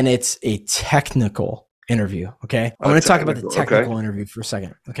 And then it's a technical interview. Okay. I'm going to talk about the technical interview for a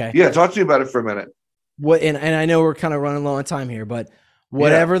second. Okay. Yeah. Talk to me about it for a minute. And I know we're kind of running low on time here, but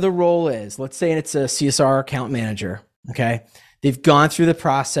whatever the role is, let's say it's a CSR account manager. Okay. They've gone through the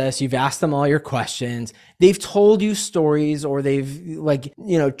process. You've asked them all your questions. They've told you stories, or they've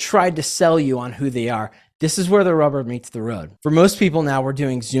tried to sell you on who they are. This is where the rubber meets the road. For most people now, we're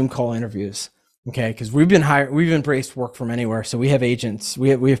doing Zoom call interviews. Okay. Because we've embraced work from anywhere. So we have agents, we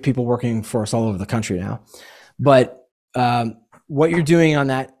have people working for us all over the country now. But what you're doing on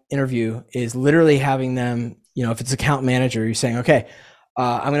that interview is literally having them, if it's account manager, you're saying, okay,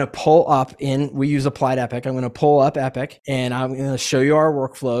 I'm going to pull up we use Applied Epic. I'm going to pull up Epic, and I'm going to show you our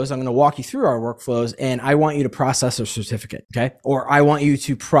workflows. I'm going to walk you through our workflows, and I want you to process a certificate. Okay. Or I want you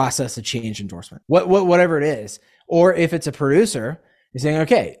to process a change endorsement, whatever it is. Or if it's a producer, you're saying,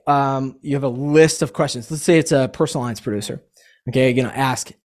 okay, you have a list of questions. Let's say it's a personal lines producer. Okay. You're going to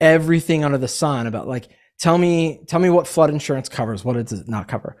ask everything under the sun about, like, tell me what flood insurance covers. What does it not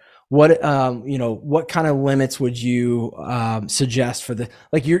cover? What kind of limits would you suggest for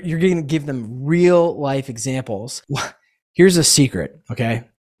you're going to give them real life examples. Here's a secret. Okay.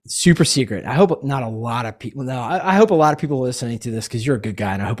 Super secret. I hope not a lot of people. No, I hope a lot of people are listening to this, because you're a good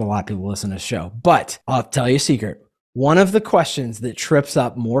guy, and I hope a lot of people listen to the show. But I'll tell you a secret. One of the questions that trips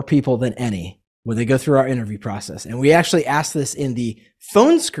up more people than any when they go through our interview process, and we actually ask this in the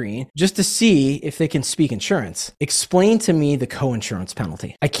phone screen just to see if they can speak insurance. Explain to me the co-insurance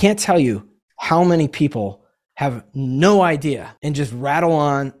penalty. I can't tell you how many people have no idea and just rattle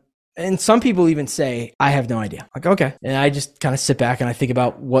on. And some people even say, I have no idea. Like, okay. And I just kind of sit back and I think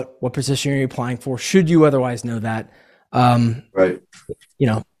about what position are you applying for? Should you otherwise know that? Right.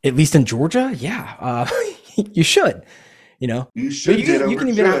 At least in Georgia. Yeah. You should, you should. You can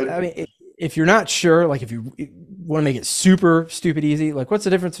even, if you're not sure, like, if you want to make it super stupid easy, like, what's the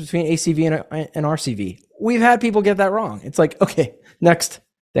difference between ACV and RCV? We've had people get that wrong. It's like, okay, next.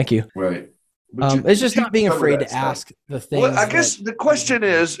 Thank you. Right. It's just not being afraid to ask the things. Well, I guess the question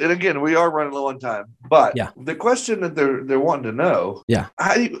is, and again, we are running low on time, but the question that they're wanting to know,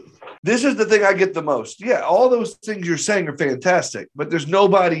 this is the thing I get the most. Yeah, all those things you're saying are fantastic, but there's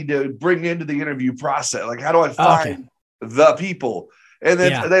nobody to bring into the interview process. Like, how do I find the people? And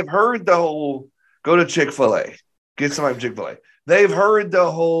then they've heard the whole go to Chick-fil-A, get somebody from Chick-fil-A. They've heard the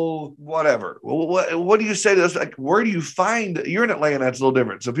whole whatever. Well, what do you say to this? Like, where do you find? You're in Atlanta. It's a little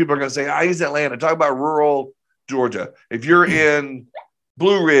different. So people are going to say, he's in Atlanta. Talk about rural Georgia. If you're in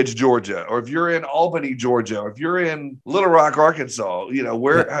Blue Ridge, Georgia, or if you're in Albany, Georgia, or if you're in Little Rock, Arkansas,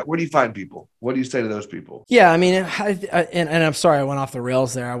 where do you find people? What do you say to those people? Yeah, I mean, and I'm sorry I went off the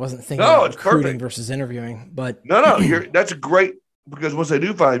rails there. I wasn't thinking about recruiting versus interviewing, but no, that's a great. Because once they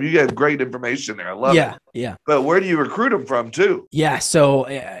do find you have great information there. I love it. Yeah. But where do you recruit them from too? Yeah. So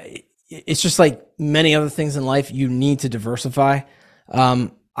it's just like many other things in life, you need to diversify.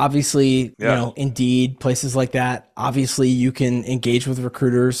 Obviously, Indeed, places like that. Obviously, you can engage with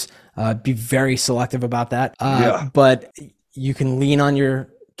recruiters, be very selective about that. But you can lean on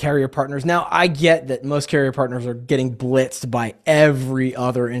your carrier partners. Now, I get that most carrier partners are getting blitzed by every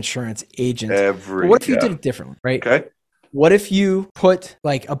other insurance agent. But what if you did it differently, right? Okay. What if you put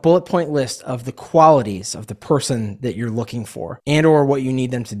like a bullet point list of the qualities of the person that you're looking for and or what you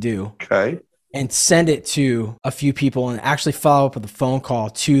need them to do? Okay. And send it to a few people and actually follow up with a phone call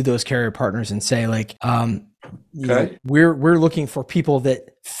to those carrier partners and say, like, we're looking for people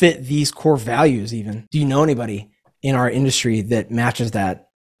that fit these core values even. Do you know anybody in our industry that matches that?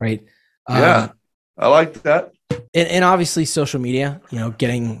 Right. I like that. And obviously social media,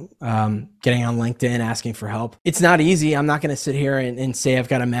 getting on LinkedIn, asking for help. It's not easy. I'm not going to sit here and say I've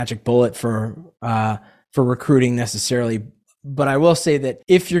got a magic bullet for recruiting necessarily. But I will say that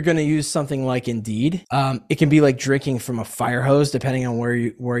if you're going to use something like Indeed, it can be like drinking from a fire hose, depending on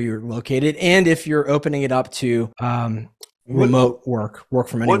where you're located. And if you're opening it up to remote work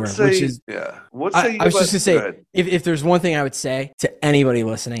from anywhere, I was just going to say, if there's one thing I would say to anybody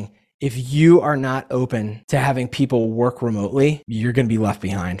listening, if you are not open to having people work remotely, you're going to be left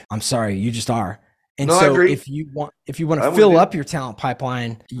behind. I'm sorry, you just are. And No, I so agree. if you want to I'm with fill you. up your talent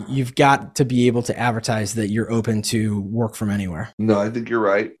pipeline, you've got to be able to advertise that you're open to work from anywhere. No, I think you're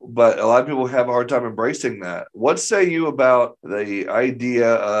right. But a lot of people have a hard time embracing that. What say you about the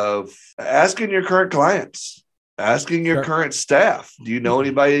idea of asking your current clients, asking your Sure. current staff, do you know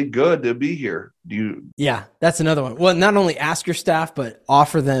anybody good to be here? Yeah, that's another one. Well, not only ask your staff, but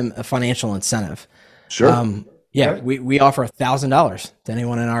offer them a financial incentive. Sure. Yeah, Okay. we offer $1,000 to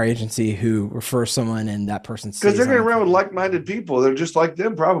anyone in our agency who refers someone and that person Because stays they're getting on. around with like-minded people. They're just like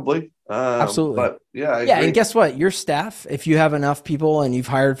them, probably. Absolutely. But yeah, I Yeah, agree. and guess what? Your staff, if you have enough people and you've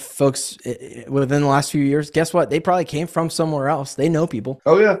hired folks within the last few years, guess what? They probably came from somewhere else. They know people.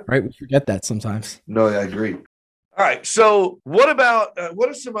 Oh yeah. Right? We forget that sometimes. No, I agree. All right. So, what about what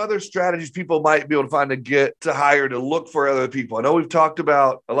are some other strategies people might be able to find to get to hire to look for other people? I know we've talked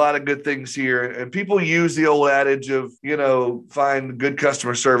about a lot of good things here, and people use the old adage of, find good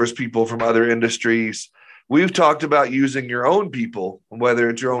customer service people from other industries. We've talked about using your own people, whether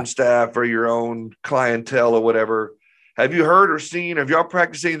it's your own staff or your own clientele or whatever. Have you heard or seen, or have y'all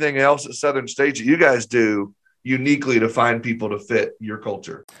practiced anything else at Southern States that you guys do uniquely to find people to fit your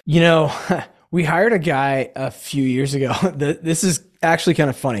culture? We hired a guy a few years ago. This is actually kind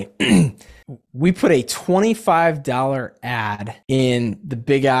of funny. We put a $25 ad in the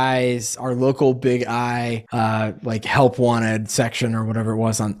Big Eyes, our local Big Eye, like help wanted section or whatever it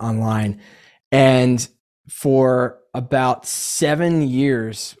was online. And for about 7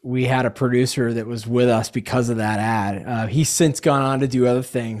 years, we had a producer that was with us because of that ad. He's since gone on to do other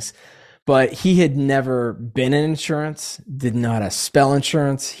things. But he had never been in insurance, didn't know how to spell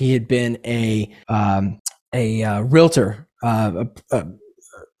insurance. He had been a realtor, a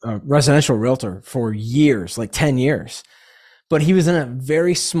residential realtor for years, like 10 years. But he was in a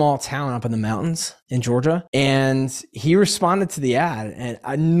very small town up in the mountains in Georgia, and he responded to the ad.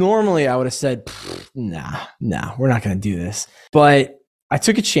 And normally I would have said, nah, we're not going to do this. But I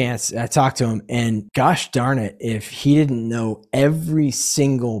took a chance. I talked to him, and gosh darn it, if he didn't know every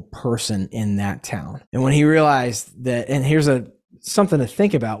single person in that town. And when he realized that, and here's something to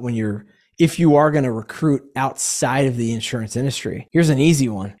think about if you are going to recruit outside of the insurance industry, here's an easy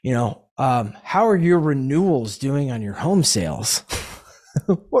one. How are your renewals doing on your home sales?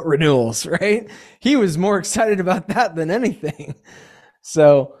 What renewals, right? He was more excited about that than anything.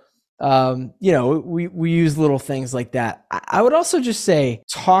 So, we use little things like that. I would also just say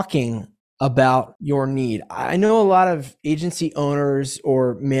talking about your need. I know a lot of agency owners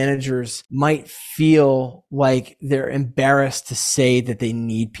or managers might feel like they're embarrassed to say that they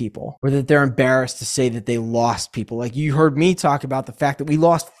need people, or that they're embarrassed to say that they lost people. Like you heard me talk about the fact that we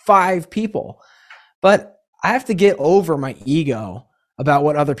lost 5 people, but I have to get over my ego about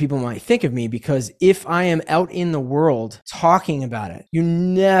what other people might think of me, because if I am out in the world talking about it, you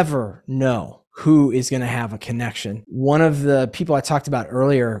never know who is going to have a connection. One of the people I talked about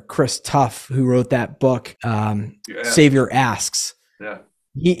earlier, Chris Tuff, who wrote that book, Savior Asks. Yeah.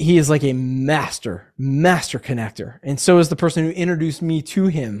 He is like a master connector. And so is the person who introduced me to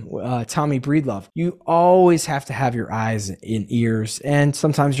him, Tommy Breedlove. You always have to have your eyes and ears and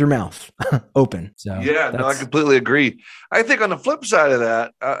sometimes your mouth open. So I completely agree. I think on the flip side of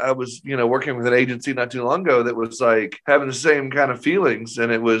that, I was, working with an agency not too long ago that was like having the same kind of feelings.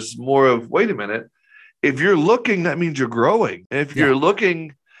 And it was more of, wait a minute, if you're looking, that means you're growing. If you're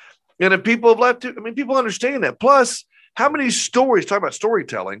looking, and if people have left, people understand that. Plus, how many stories, talk about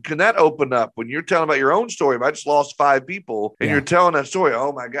storytelling, can that open up when you're telling about your own story? If I just lost 5 people and you're telling that story,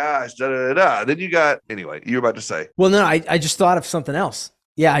 oh my gosh, Then you got, anyway, you were about to say. Well, no, I just thought of something else.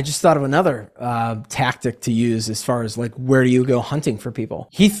 Yeah, I just thought of another tactic to use as far as like, where do you go hunting for people?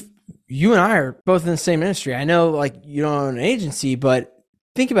 Heath, you and I are both in the same industry. I know like you don't own an agency, but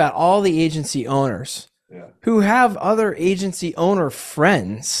think about all the agency owners who have other agency owner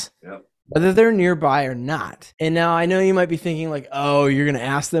friends. Yep. Whether they're nearby or not. And now I know you might be thinking like, oh, you're going to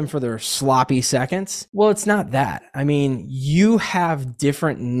ask them for their sloppy seconds. Well, it's not that. You have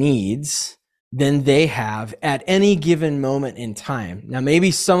different needs than they have at any given moment in time. Now,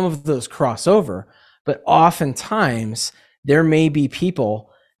 maybe some of those cross over, but oftentimes there may be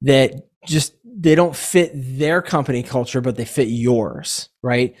people that they don't fit their company culture, but they fit yours,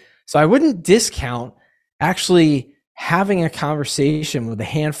 right? So I wouldn't discount actually having a conversation with a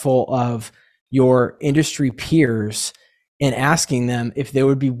handful of your industry peers and asking them if they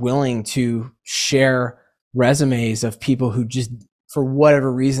would be willing to share resumes of people who just, for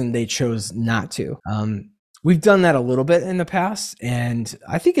whatever reason, they chose not to. We've done that a little bit in the past, and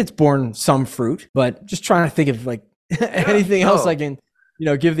I think it's borne some fruit, but just trying to think of like anything else I can,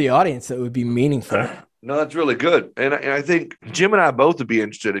 give the audience that would be meaningful. No, that's really good. And I think Jim and I both would be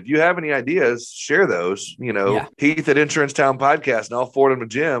interested. If you have any ideas, share those, Heath at Insurance Town Podcast, and I'll forward them to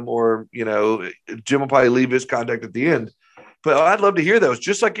Jim, or, Jim will probably leave his contact at the end. But I'd love to hear those.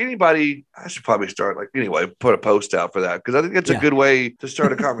 Just like anybody, I should probably start put a post out for that, because I think it's a good way to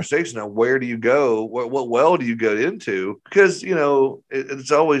start a conversation on where do you go, what well do you go into, because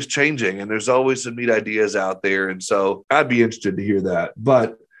it's always changing and there's always some neat ideas out there, and so I'd be interested to hear that.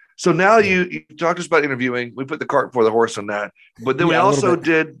 But so now you talked to us about interviewing. We put the cart before the horse on that, but then we also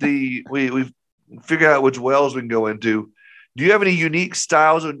did we figured out which wells we can go into. Do you have any unique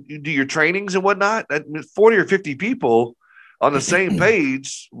styles when you do your trainings and whatnot? 40 or 50 people on the same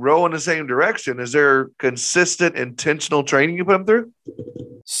page, row in the same direction. Is there consistent, intentional training you put them through?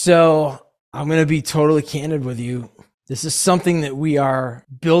 So I'm going to be totally candid with you. This is something that we are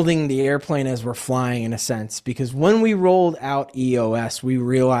building the airplane as we're flying, in a sense, because when we rolled out EOS, we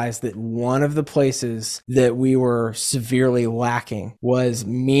realized that one of the places that we were severely lacking was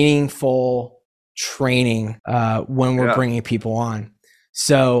meaningful training when we're bringing people on.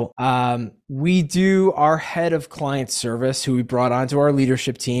 So we do, our head of client service, who we brought onto our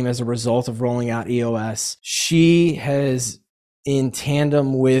leadership team as a result of rolling out EOS, she has, in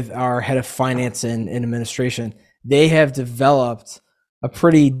tandem with our head of finance and administration, they have developed a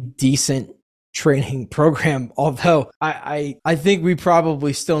pretty decent training program. Although I think we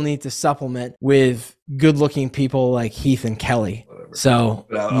probably still need to supplement with good looking people like Heath and Kelly. Whatever. So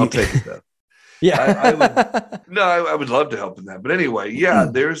I'll take it though. Yeah. I would love to help in that. But anyway,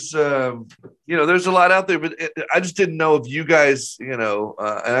 there's there's a lot out there, but I just didn't know if you guys, and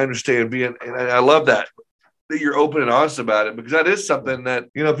I understand and I love that you're open and honest about it, because that is something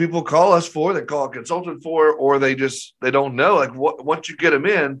that, people call us for, they call a consultant for, or they don't know, like once you get them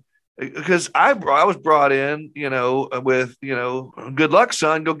in, because I was brought in, with, good luck,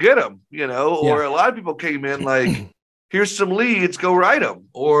 son, go get them, or a lot of people came in like, here's some leads, go write them,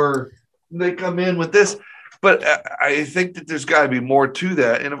 or they come in with this. But I think that there's got to be more to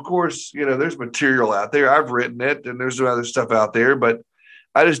that. And of course, there's material out there. I've written it, and there's other stuff out there, but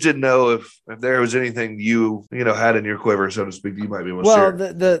I just didn't know if there was anything you had in your quiver, so to speak, you might be able to share.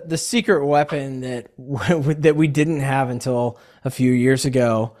 Well, the secret weapon that we didn't have until a few years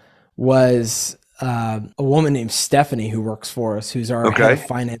ago was a woman named Stephanie, who works for us, who's our head of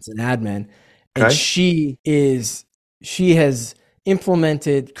finance and admin. And she has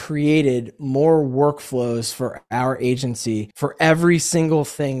created more workflows for our agency for every single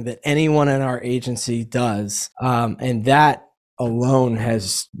thing that anyone in our agency does. And that alone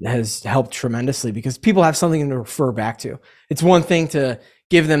has helped tremendously, because people have something to refer back to. It's one thing to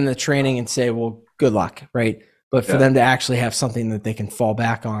give them the training and say, well, good luck, right? But for them to actually have something that they can fall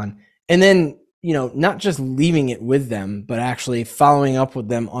back on, and then, not just leaving it with them, but actually following up with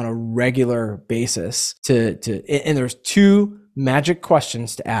them on a regular basis and there's two magic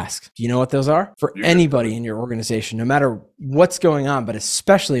questions to ask. Do you know what those are? For anybody in your organization, no matter what's going on, but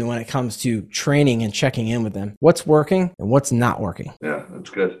especially when it comes to training and checking in with them, what's working and what's not working. Yeah, that's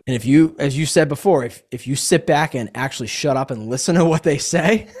good. And if you, as you said before, if you sit back and actually shut up and listen to what they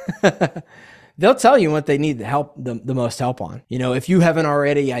say, they'll tell you what they need the help, the most help on. If you haven't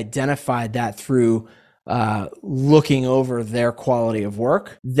already identified that through looking over their quality of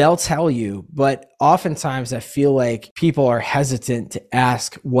work, they'll tell you. But oftentimes I feel like people are hesitant to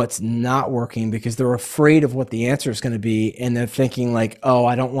ask what's not working because they're afraid of what the answer is going to be. And they're thinking like, oh,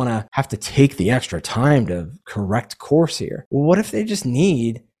 I don't want to have to take the extra time to correct course here. Well, what if they just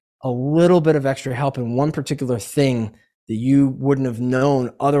need a little bit of extra help in one particular thing that you wouldn't have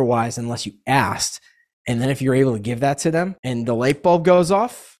known otherwise unless you asked? And then if you're able to give that to them and the light bulb goes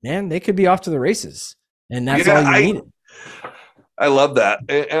off, man, they could be off to the races. And that's all you needed. I love that.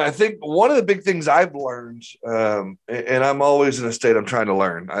 And I think one of the big things I've learned, and I'm always in a state I'm trying to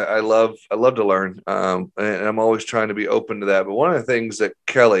learn. I love to learn, and I'm always trying to be open to that. But one of the things that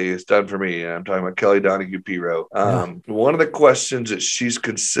Kelly has done for me, and I'm talking about Kelly Donahue Piro, one of the questions that she's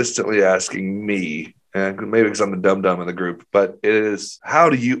consistently asking me, and maybe because I'm the dumb of the group, but it is, how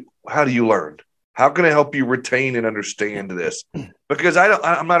do you learn? How can I help you retain and understand this? Because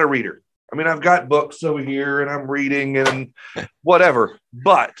I'm not a reader. I mean, I've got books over here and I'm reading and whatever,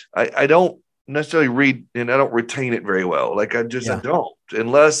 but I don't necessarily read and I don't retain it very well. Like I don't,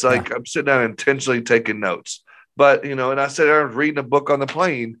 unless I'm sitting down and intentionally taking notes. But, and I said I was reading a book on the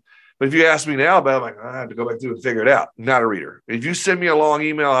plane. But if you ask me now about it, I'm like, I have to go back through and figure it out. I'm not a reader. If you send me a long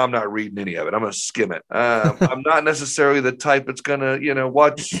email, I'm not reading any of it. I'm going to skim it. I'm not necessarily the type that's going to,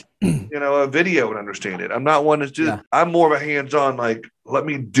 watch, a video and understand it. I'm not one that's just, I'm more of a hands-on, like, let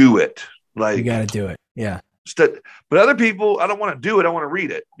me do it. Like, you got to do it. Yeah. But other people, I don't want to do it. I want to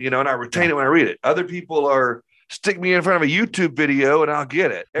read it, and I retain it when I read it. Other people are stick me in front of a YouTube video and I'll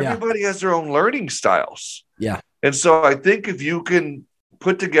get it. Everybody has their own learning styles. Yeah. And so I think if you can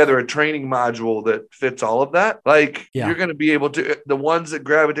put together a training module that fits all of that, you're going to be able to, the ones that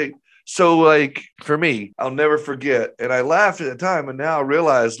gravitate. So for me, I'll never forget. And I laughed at the time. And now I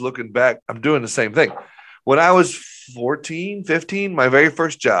realize looking back, I'm doing the same thing. When I was 14, 15, my very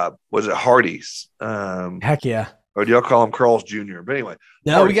first job was at Hardee's. Heck yeah. Or do y'all call them Carl's Jr.? But anyway.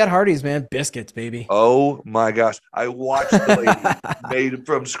 No, Hardee's. We got Hardee's, man. Biscuits, baby. Oh, my gosh. I watched the lady made it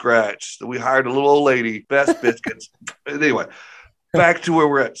from scratch. We hired a little old lady, best biscuits. Anyway, back to where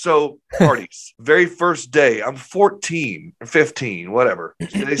we're at. So, Hardee's, very first day, I'm 14 or 15, whatever.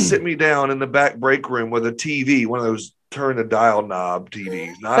 They sit me down in the back break room with a TV, one of those turn the dial knob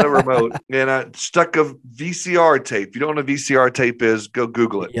TVs, not a remote. And I stuck a VCR tape. If you don't know what a VCR tape is, go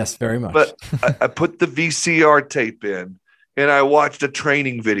Google it. Yes, very much. But I put the VCR tape in and I watched a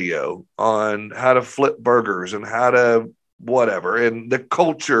training video on how to flip burgers and how to whatever, and the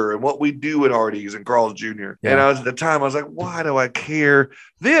culture and what we do at Hardee's and Carl's Jr. Yeah. And at the time, I was like, why do I care?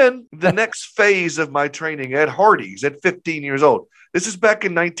 Then the next phase of my training at Hardee's at 15 years old. This is back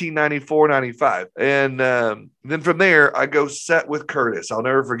in 1994, 95. And then from there, I go set with Curtis. I'll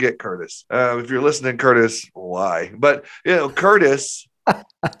never forget Curtis. If you're listening, Curtis, why? But, Curtis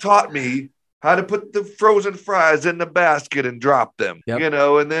taught me how to put the frozen fries in the basket and drop them,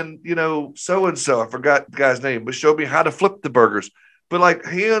 and then, so-and-so, I forgot the guy's name, but showed me how to flip the burgers, but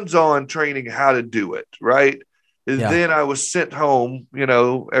hands-on training, how to do it. Right. And then I was sent home,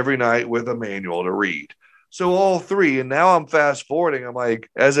 every night with a manual to read. So all three, and now I'm fast forwarding. I'm like,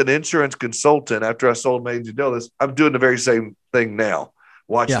 as an insurance consultant, after I sold Made You Know This, I'm doing the very same thing now.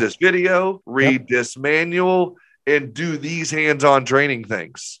 Watch this video, read this manual, and do these hands-on training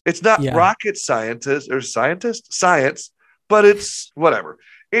things. It's not rocket science, but it's whatever.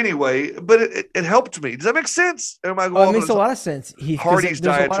 Anyway, but it helped me. Does that make sense? Am I going? It makes a lot of sense. Hardee's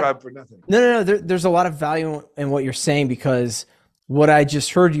diatribe for nothing. No. There's a lot of value in what you're saying, because what I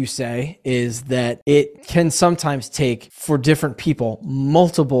just heard you say is that it can sometimes take, for different people,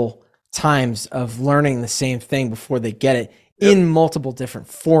 multiple times of learning the same thing before they get it in multiple different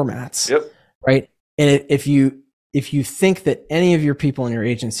formats. Yep. Right. And if you think that any of your people in your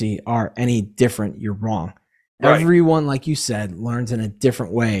agency are any different, you're wrong. Right. Everyone, like you said, learns in a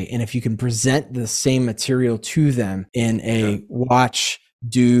different way. And if you can present the same material to them in a watch,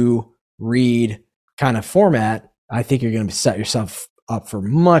 do, read kind of format, I think you're going to set yourself up for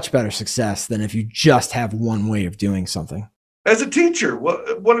much better success than if you just have one way of doing something. As a teacher,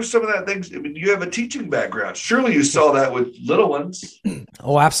 what are some of that things? I mean, you have a teaching background. Surely you saw that with little ones.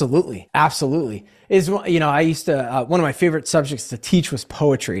 Oh, absolutely. Absolutely. I used to, one of my favorite subjects to teach was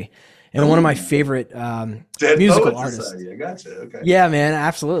poetry. And one of my favorite musical artists. I gotcha. Okay. Yeah, man,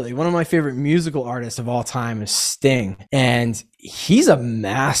 absolutely. One of my favorite musical artists of all time is Sting. And he's a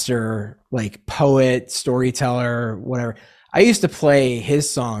master, poet, storyteller, whatever. I used to play his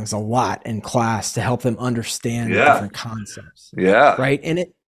songs a lot in class to help them understand the different concepts. Yeah. Right. And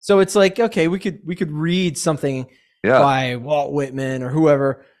so it's like, okay, we could read something by Walt Whitman or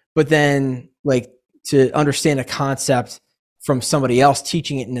whoever, but then to understand a concept from somebody else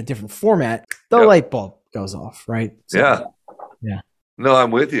teaching it in a different format, the light bulb goes off, right? So, yeah. No, I'm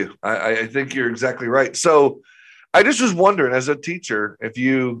with you. I think you're exactly right. So I just was wondering, as a teacher, if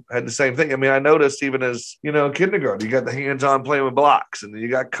you had the same thing. I mean, I noticed even as, kindergarten, you got the hands-on playing with blocks, and then you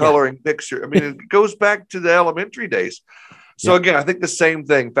got coloring picture. I mean, it goes back to the elementary days. So again, I think the same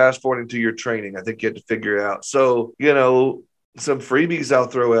thing, fast forwarding to your training, I think you had to figure it out. So, some freebies I'll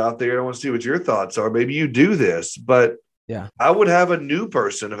throw out there. I want to see what your thoughts are. Maybe you do this, but I would have a new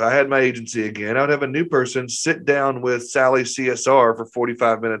person. If I had my agency again, I would have a new person sit down with Sally CSR for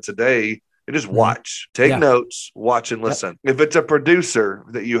 45 minutes a day and just watch, take notes, watch and listen. If it's a producer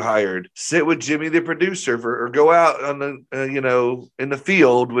that you hired, sit with Jimmy, the producer, or go out on the, in the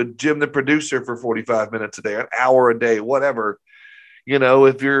field with Jim, the producer, for 45 minutes a day, an hour a day, whatever.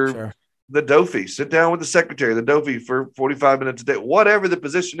 If you're the Dofi, sit down with the secretary, the Dofi, for 45 minutes a day, whatever the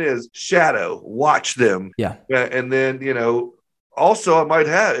position is, shadow, watch them. Yeah. And then, also I might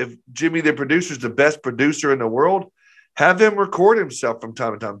have, if Jimmy, the producer, is the best producer in the world, have him record himself from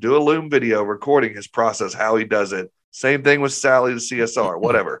time to time, do a Loom video recording his process, how he does it. Same thing with Sally, the CSR,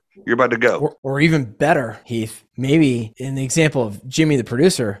 whatever. You're about to go. Or even better, Heath, maybe in the example of Jimmy, the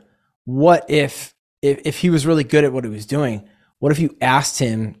producer, what if he was really good at what he was doing? What if you asked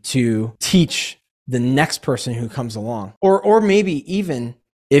him to teach the next person who comes along? Or maybe even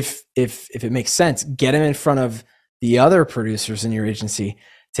if it makes sense, get him in front of the other producers in your agency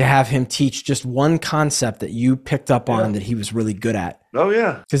to have him teach just one concept that you picked up on that he was really good at. Oh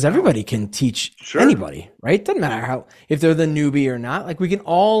yeah. Because everybody can teach anybody, right? Doesn't matter if they're the newbie or not. Like we can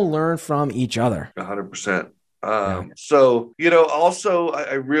all learn from each other. 100%. So, also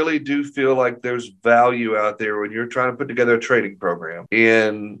I really do feel like there's value out there when you're trying to put together a training program,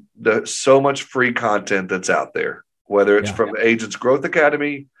 and so much free content that's out there, whether it's from the Agents Growth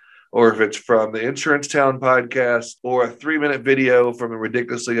Academy, or if it's from the Insurance Town podcast, or a 3-minute video from a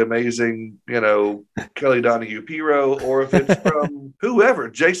ridiculously amazing, Kelly Donahue Piro, or if it's from whoever,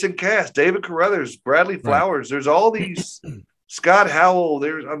 Jason Cass, David Carruthers, Bradley Flowers. There's all these Scott Howell.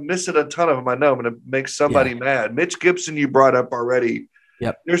 I'm missing a ton of them. I know I'm going to make somebody mad. Mitch Gibson, you brought up already.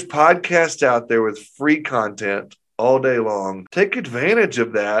 Yep. There's podcasts out there with free content all day long. Take advantage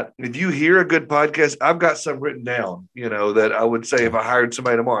of that. If you hear a good podcast, I've got some written down, that I would say if I hired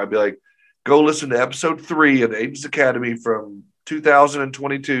somebody tomorrow, I'd be like, go listen to episode 3 of the Agents Academy from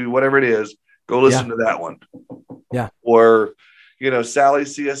 2022, whatever it is. Go listen to that one. Yeah. Or, Sally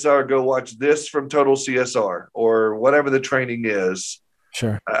CSR, go watch this from Total CSR, or whatever the training is.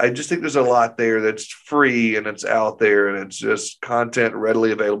 Sure. I just think there's a lot there that's free and it's out there and it's just content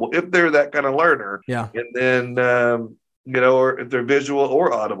readily available if they're that kind of learner. Yeah. And then, or if they're visual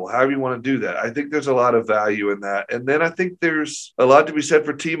or audible, however you want to do that. I think there's a lot of value in that. And then I think there's a lot to be said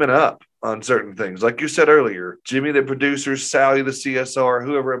for teaming up on certain things. Like you said earlier, Jimmy, the producer, Sally, the CSR,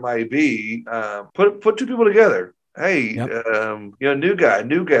 whoever it might be, put 2 people together. Hey, new guy,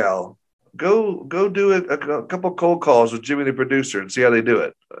 new gal. Go do a couple cold calls with Jimmy the producer and see how they do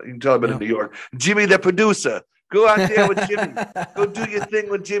it. You can tell I've been in New York. Jimmy the producer. Go out there with Jimmy. Go do your thing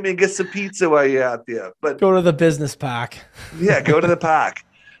with Jimmy and get some pizza while you're out there. But go to the business park. Yeah, go to the park.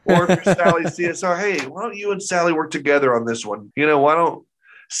 Or if you're Sally CSR, hey, why don't you and Sally work together on this one? Why don't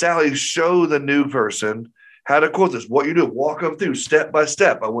Sally show the new person how to quote this, what you do, walk them through step by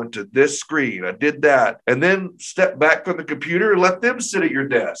step. I went to this screen, I did that, and then step back from the computer and let them sit at your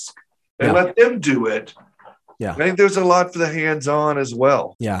desk. And let them do it. Yeah. I think there's a lot for the hands-on as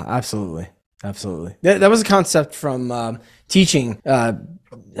well. Yeah, absolutely. Absolutely. That was a concept from teaching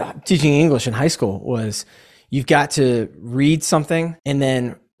English in high school. Was you've got to read something and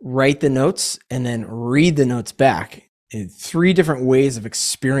then write the notes and then read the notes back. 3 different ways of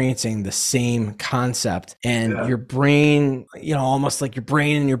experiencing the same concept, and your brain, almost like your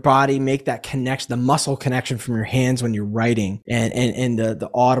brain and your body make that connection, the muscle connection from your hands when you're writing, and the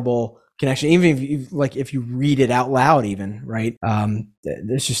audible connection, even if you read it out loud, even, right?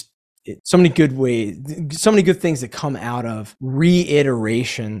 There's just so many good ways, so many good things that come out of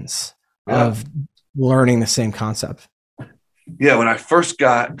reiterations of learning the same concept. Yeah, when I first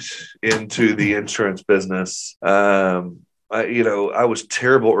got into the insurance business, I was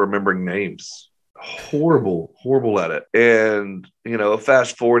terrible at remembering names. Horrible at it. And,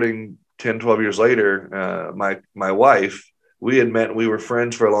 fast forwarding 10, 12 years later, my wife, we had met and we were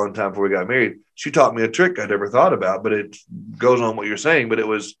friends for a long time before we got married. She taught me a trick I'd never thought about, but it goes on what you're saying. But it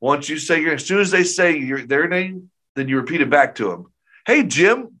was once you say as soon as they say their name, then you repeat it back to them. Hey,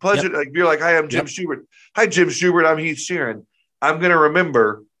 Jim, pleasure. Yep. You're like, hi, I'm Jim Schubert. Hi, Jim Schubert. I'm Heath Sheeran. I'm going to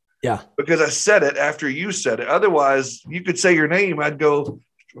remember because I said it after you said it. Otherwise, you could say your name. I'd go,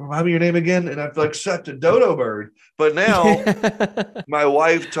 remind me your name again. And I'd feel like such a dodo bird. But now my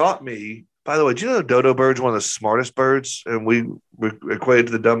wife taught me, by the way, do you know dodo bird's one of the smartest birds? And we equate it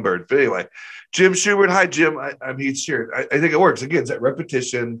to the dumb bird. But anyway, Jim Schubert. Hi, Jim. I'm Heath Sheeran. I think it works. Again, it's that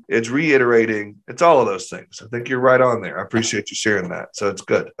repetition. It's reiterating. It's all of those things. I think you're right on there. I appreciate you sharing that. So it's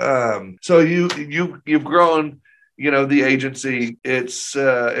good. So you've grown, the agency, it's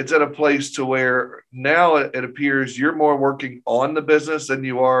at a place to where now it appears you're more working on the business than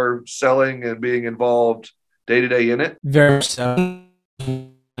you are selling and being involved day to day in it. Very so.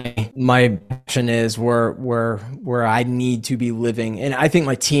 My passion is where I need to be living, and I think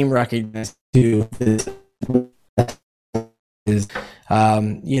my team recognizes too. Is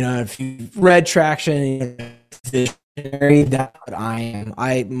if you've read Traction, visionary, that's what I am.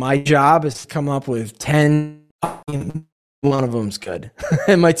 My job is to come up with 10. One of them's good.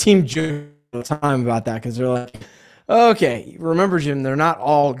 And my team jokes all the time about that because they're like, okay, remember, Jim, they're not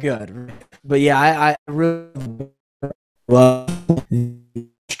all good. But yeah, I really love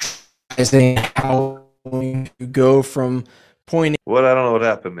how you go from point A. What? I don't know what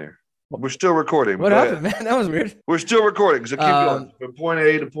happened there. We're still recording. What happened, man? That was weird. We're still recording, so keep going. From point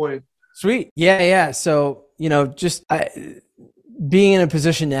A to point. Sweet. Yeah. So, being in a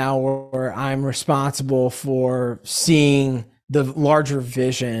position now where I'm responsible for seeing the larger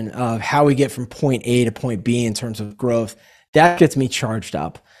vision of how we get from point A to point B in terms of growth, that gets me charged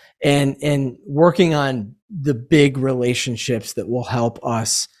up. and working on the big relationships that will help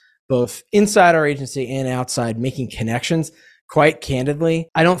us both inside our agency and outside, making connections. Quite candidly,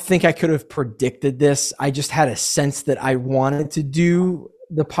 I don't think I could have predicted this. I just had a sense that I wanted to do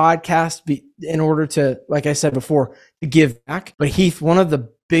the podcast in order to, like I said before, to give back. But Heath, one of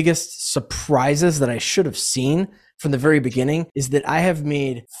the biggest surprises that I should have seen from the very beginning is that I have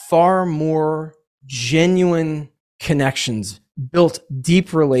made far more genuine connections, built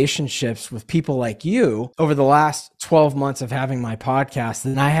deep relationships with people like you over the last 12 months of having my podcast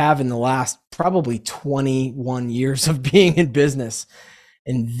than I have in the last probably 21 years of being in business.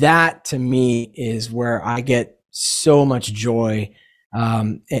 And that to me is where I get so much joy.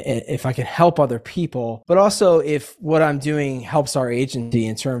 If I can help other people, but also if what I'm doing helps our agency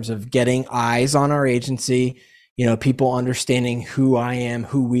in terms of getting eyes on our agency, people understanding who I am,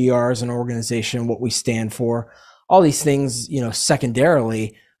 who we are as an organization, what we stand for, all these things,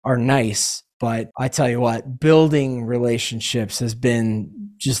 secondarily are nice. But I tell you what, building relationships has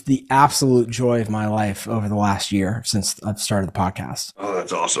been just the absolute joy of my life over the last year since I've started the podcast. Oh,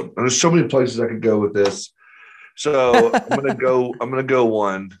 that's awesome. And there's so many places I could go with this. So I'm gonna go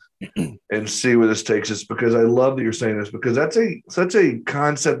one and see where this takes us, because I love that you're saying this, because that's such a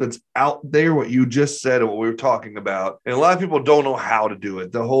concept that's out there, what you just said and what we were talking about. And a lot of people don't know how to do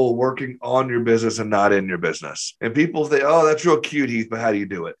it. The whole working on your business and not in your business. And people say, oh, that's real cute, Heath, but how do you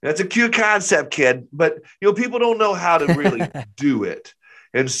do it? That's a cute concept, kid. But people don't know how to really do it.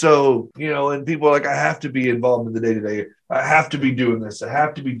 And so, and people are like, I have to be involved in the day-to-day. I have to be doing this. I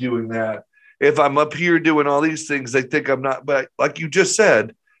have to be doing that. If I'm up here doing all these things, they think I'm not. But like you just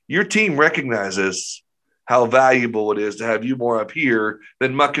said, your team recognizes how valuable it is to have you more up here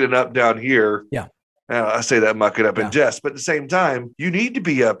than mucking it up down here. Yeah. I say that muck it up in jest, but at the same time, you need to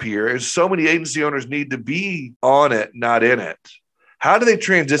be up here. And so many agency owners need to be on it, not in it. How do they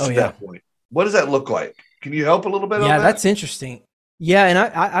transition to that point? What does that look like? Can you help a little bit on that? Yeah, that's interesting. Yeah, and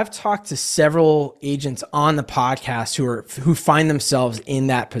I've talked to several agents on the podcast who find themselves in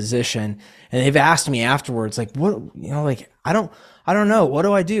that position, and they've asked me afterwards, like, what, I don't know, what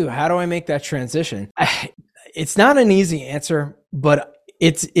do I do? How do I make that transition? It's not an easy answer, but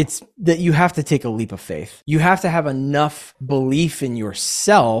it's that you have to take a leap of faith. You have to have enough belief in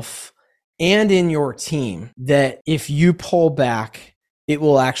yourself and in your team that if you pull back, it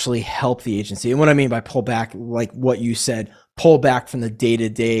will actually help the agency. And what I mean by pull back, like what you said, pull back from the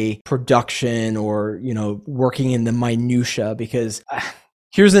day-to-day production or, working in the minutia, because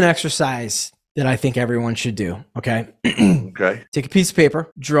here's an exercise that I think everyone should do. Okay. Okay. Take a piece of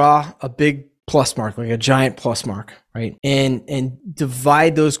paper, draw a big plus mark, like a giant plus mark, right? And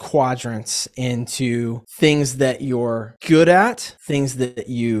divide those quadrants into things that you're good at, things that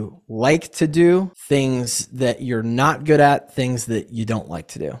you like to do, things that you're not good at, things that you don't like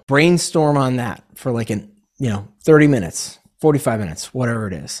to do. Brainstorm on that for 30 minutes. 45 minutes, whatever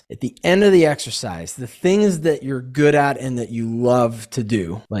it is. At the end of the exercise, the things that you're good at and that you love to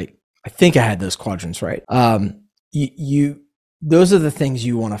do, like I think I had those quadrants right. Those are the things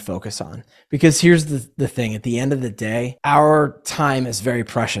you want to focus on, because here's the thing. At the end of the day, our time is very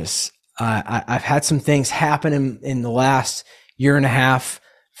precious. I've had some things happen in the last year and a half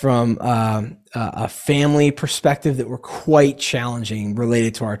from a family perspective that were quite challenging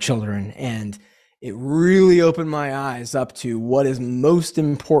related to our children. And it really opened my eyes up to what is most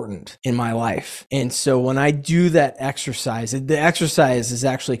important in my life. And so when I do that exercise, the exercise is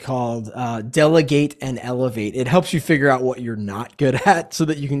actually called Delegate and Elevate. It helps you figure out what you're not good at so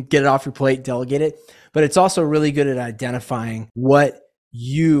that you can get it off your plate, delegate it. But it's also really good at identifying what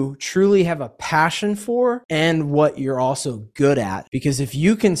you truly have a passion for and what you're also good at. Because if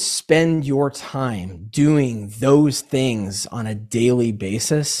you can spend your time doing those things on a daily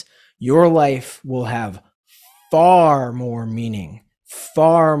basis, your life will have far more meaning,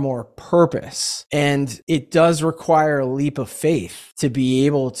 far more purpose. And it does require a leap of faith to be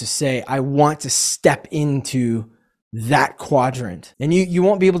able to say, I want to step into that quadrant. And you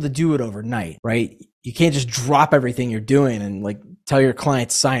won't be able to do it overnight, right? You can't just drop everything you're doing and tell your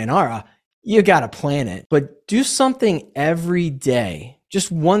clients sayonara. You got to plan it, but do something every day.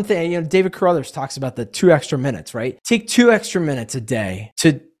 Just one thing. David Carruthers talks about the 2 extra minutes, right? Take 2 extra minutes a day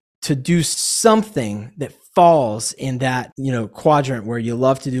to do something that falls in that, quadrant where you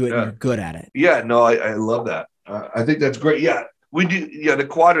love to do it and you're good at it. Yeah, no, I love that. I think that's great. Yeah, we do. Yeah, the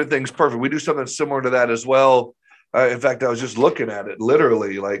quadrant thing's perfect. We do something similar to that as well. In fact, I was just looking at it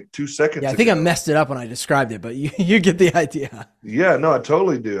literally like 2 seconds Yeah, I think ago. I messed it up when I described it, but you get the idea. Yeah, no, I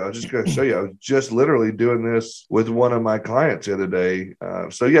totally do. I was just going to show you. I was just literally doing this with one of my clients the other day.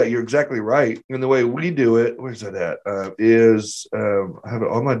 So yeah, you're exactly right. And the way we do it, where's that at? I have it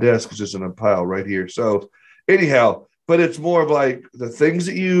on my desk. It's just in a pile right here. So anyhow, but it's more of like the things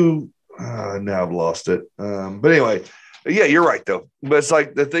that now I've lost it. But anyway, yeah, you're right though. But it's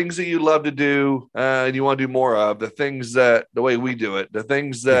like the things that you love to do and you want to do more of, the way we do it, the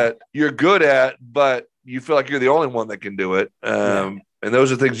things that you're good at, but you feel like you're the only one that can do it. And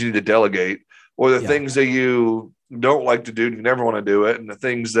those are things you need to delegate, or the things that you don't like to do, you never want to do it. And the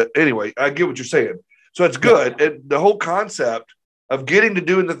things that, anyway, I get what you're saying. So it's good. The whole concept of getting to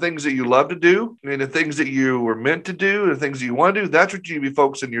doing the things that you love to do and the things that you were meant to do, the things that you want to do, that's what you be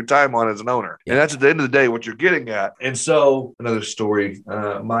focusing your time on as an owner. And that's at the end of the day, what you're getting at. And so another story,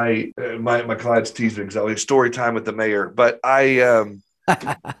 my clients tease me because I always story time with the mayor, but my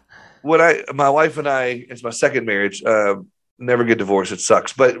wife and I, it's my second marriage, never get divorced. It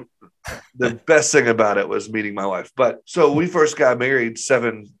sucks. But the best thing about it was meeting my wife. But so we first got married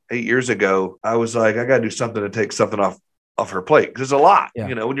 7-8 years ago. I was like, I got to do something to take something off her plate. Because it's a lot,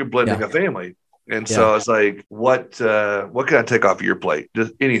 when you're blending a family. And so I was like, what can I take off of your plate?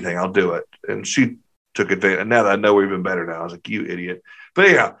 Just anything, I'll do it. And she took advantage. And now that I know we're even better now, I was like, you idiot. But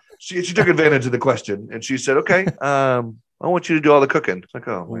anyhow, she took advantage of the question. And she said, okay, I want you to do all the cooking. It's like,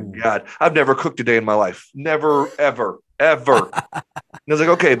 oh my God, I've never cooked a day in my life. Never, ever. And I was like,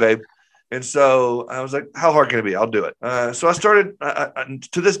 okay, babe. And so I was like, how hard can it be? I'll do it. So I started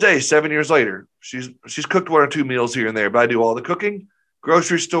to this day, 7 years later, she's cooked 1 or 2 meals here and there, but I do all the cooking,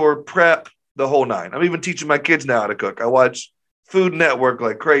 grocery store, prep, the whole nine. I'm even teaching my kids now how to cook. I watch Food Network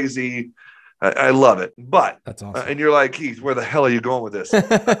like crazy. I love it. But that's awesome. And you're like, Keith, where the hell are you going with this?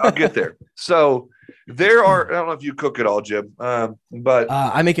 I'll get there. So there are, I don't know if you cook at all, Jim, but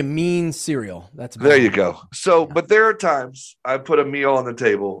I make a mean cereal. That's there you go. So, but there are times I put a meal on the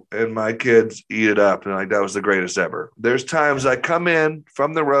table and my kids eat it up and like, that was the greatest ever. There's times I come in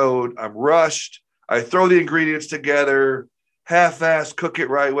from the road, I'm rushed. I throw the ingredients together, half-assed, cook it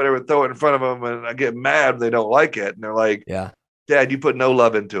right, whatever, throw it in front of them. And I get mad when they don't like it. And they're like, Dad, you put no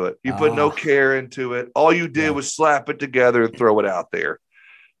love into it. You put no care into it. All you did was slap it together and throw it out there.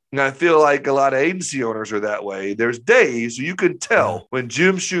 And I feel like a lot of agency owners are that way. There's days you can tell when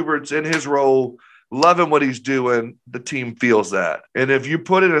Jim Schubert's in his role, loving what he's doing, the team feels that. And if you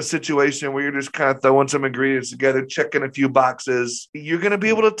put it in a situation where you're just kind of throwing some ingredients together, checking a few boxes, you're going to be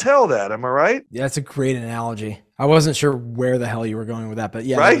able to tell that. Am I right? Yeah, that's a great analogy. I wasn't sure where the hell you were going with that, but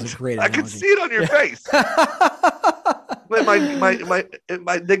yeah, right? That was a great analogy. I could see it on your face.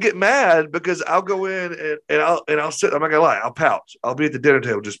 They get mad because I'll go in and I'll sit. I'm not gonna lie. I'll pout. I'll be at the dinner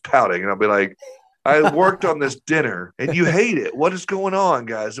table just pouting, and I'll be like, "I worked on this dinner, and you hate it. What is going on,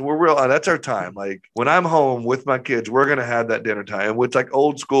 guys?" And we're real. That's our time. Like when I'm home with my kids, we're gonna have that dinner time. It's like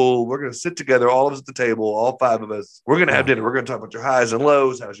old school. We're gonna sit together, all of us at the table, all 5 of us. We're gonna have dinner. We're gonna talk about your highs and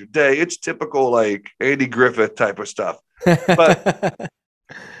lows. How's your day? It's typical like Andy Griffith type of stuff, but.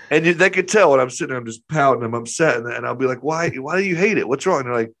 And they could tell when I'm sitting there, I'm just pouting, I'm upset. And I'll be like, why do you hate it? What's wrong? And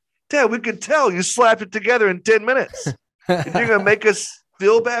they're like, Dad, we can tell you slapped it together in 10 minutes. And you're going to make us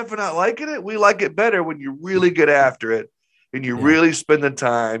feel bad for not liking it? We like it better when you really get after it and you really spend the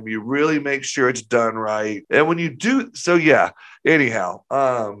time. You really make sure it's done right. And when you do, so anyhow.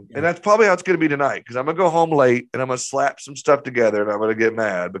 And that's probably how it's going to be tonight because I'm going to go home late and I'm going to slap some stuff together and I'm going to get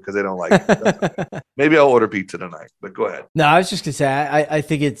mad because they don't like it. Okay. Maybe I'll order pizza tonight, but go ahead. No, I was just going to say, I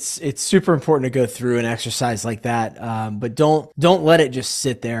think it's super important to go through an exercise like that. But don't let it just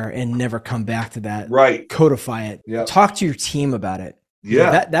sit there and never come back to that. Right. Codify it. Yep. Talk to your team about it.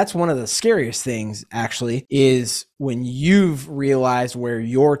 Yeah. That's one of the scariest things actually is when you've realized where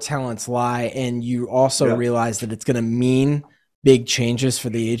your talents lie and you also realize that it's going to mean big changes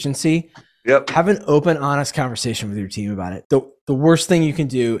for the agency. Yep. Have an open, honest conversation with your team about it. The worst thing you can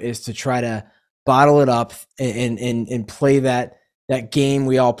do is to try to bottle it up and play that game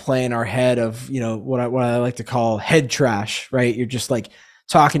we all play in our head of, what I like to call head trash, right? You're just like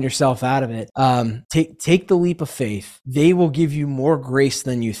talking yourself out of it. Take the leap of faith. They will give you more grace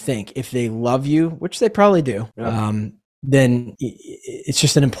than you think. If they love you, which they probably do, then it's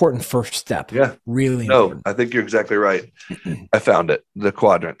just an important first step. Yeah. Really important. I think you're exactly right. I found it, the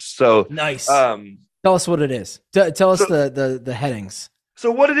quadrants. So nice. Tell us what it is. Tell us the headings. So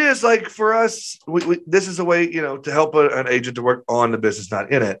what it is like for us, this is a way, to help an agent to work on the business,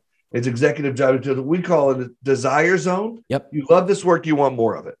 not in it. It's executive job. We call it a desire zone. Yep. You love this work. You want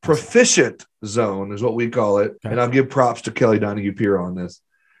more of it. Proficient zone is what we call it. Okay. And I'll give props to Kelly Donahue Pierre on this.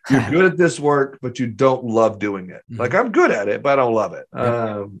 You're good at this work, but you don't love doing it. Mhm. Like, I'm good at it, but I don't love it.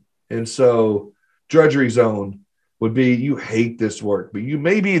 And so drudgery zone would be you hate this work, but you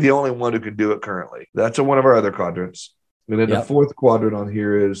may be the only one who can do it currently. That's one of our other quadrants. And then the fourth quadrant on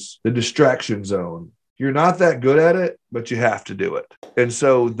here is the distraction zone. You're not that good at it, but you have to do it. And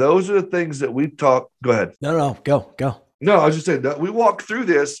so those are the things that we talk. Go ahead. No, go. No, I was just saying that we walk through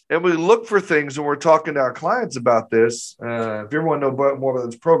this and we look for things when we're talking to our clients about this. If you ever want to know more about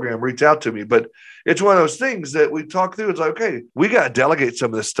this program, reach out to me. But it's one of those things that we talk through. It's like, okay, we got to delegate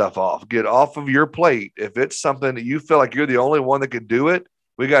some of this stuff off. Get off of your plate. If it's something that you feel like you're the only one that can do it,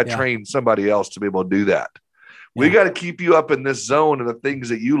 we got to train somebody else to be able to do that. We got to keep you up in this zone of the things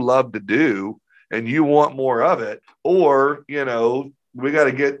that you love to do and you want more of it. Or, we got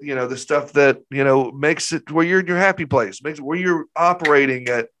to get, the stuff that, makes it where you're in your happy place, makes it where you're operating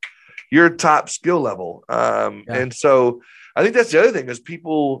at your top skill level. And so I think that's the other thing is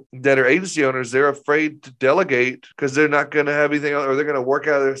people that are agency owners, they're afraid to delegate because they're not going to have anything else, or they're going to work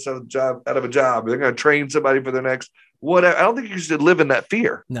out of a job, or they're going to train somebody for their next whatever. I don't think you should live in that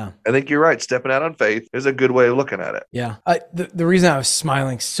fear. No, I think you're right. Stepping out on faith is a good way of looking at it. Yeah. The reason I was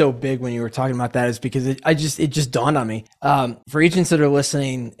smiling so big when you were talking about that is because it just dawned on me. For agents that are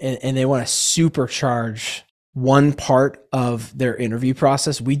listening and they want to supercharge one part of their interview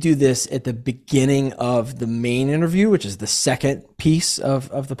process, we do this at the beginning of the main interview, which is the second piece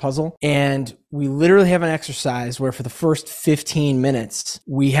of the puzzle. And we literally have an exercise where for the first 15 minutes,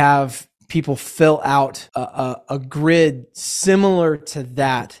 we have people fill out a grid similar to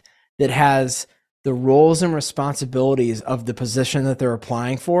that has the roles and responsibilities of the position that they're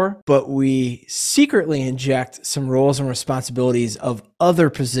applying for, but we secretly inject some roles and responsibilities of other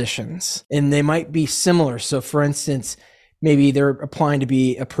positions, and they might be similar. So for instance, maybe they're applying to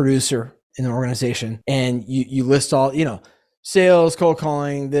be a producer in the organization, and you list all, sales, cold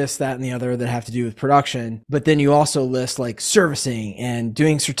calling, this, that, and the other that have to do with production. But then you also list like servicing and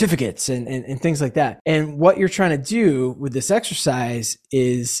doing certificates and things like that. And what you're trying to do with this exercise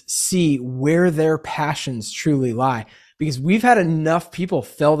is see where their passions truly lie. Because we've had enough people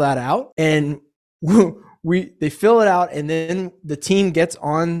fill that out, and they fill it out, and then the team gets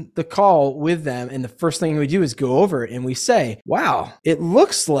on the call with them. And the first thing we do is go over it and we say, wow, it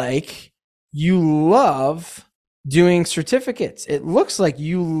looks like you love doing certificates. It looks like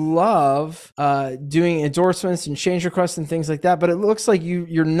you love doing endorsements and change requests and things like that, but it looks like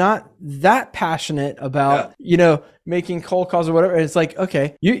you're not that passionate about making cold calls or whatever. And it's like,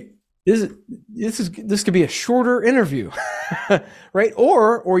 okay, this could be a shorter interview, right?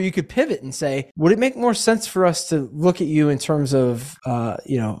 Or you could pivot and say, would it make more sense for us to look at you in terms of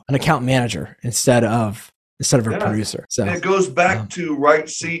an account manager instead of a producer? So and it goes back to right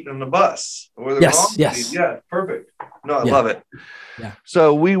seat on the bus or the wrong seat. Yeah, perfect. No, I love it. Yeah.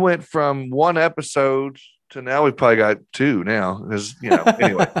 So we went from one episode to now we've probably got two now.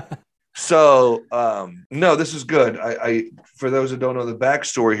 Anyway. So no, this is good. I for those that don't know the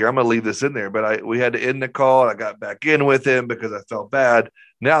backstory here, I'm gonna leave this in there, but we had to end the call and I got back in with him because I felt bad.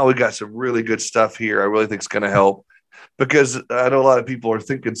 Now we got some really good stuff here. I really think it's gonna help. Because I know a lot of people are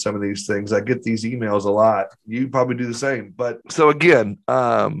thinking some of these things. I get these emails a lot. You probably do the same. But so again,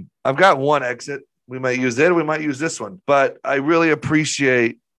 I've got one exit. We might use it. We might use this one. But I really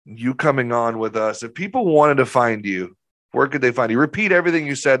appreciate you coming on with us. If people wanted to find you, where could they find you? Repeat everything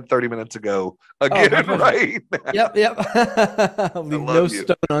you said 30 minutes ago again, right? Yep. Leave no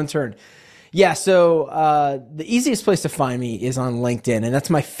stone unturned. Yeah, so the easiest place to find me is on LinkedIn, and that's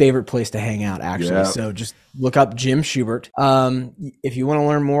my favorite place to hang out, actually. Yeah. So just look up Jim Schubert. If you want to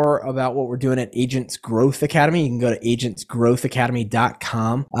learn more about what we're doing at Agents Growth Academy, you can go to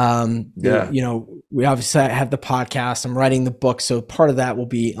agentsgrowthacademy.com. We obviously have the podcast. I'm writing the book, so part of that will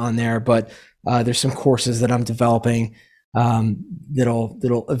be on there, but there's some courses that I'm developing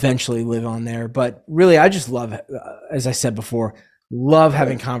that'll eventually live on there. But really, I just love, as I said before, love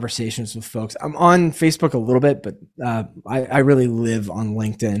having conversations with folks. I'm on Facebook a little bit, but I really live on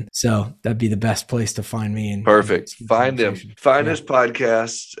LinkedIn. So that'd be the best place to find me. Perfect. Find him. Find his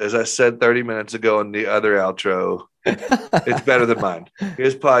podcast. As I said 30 minutes ago in the other outro, it's better than mine.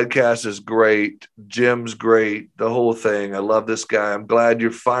 His podcast is great. Jim's great. The whole thing. I love this guy. I'm glad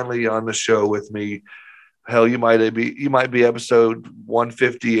you're finally on the show with me. Hell, you might be episode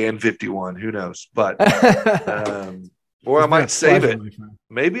 150 and 51. Who knows? But Or I might save it.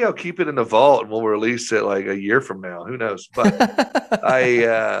 Maybe I'll keep it in the vault and we'll release it like a year from now. Who knows? But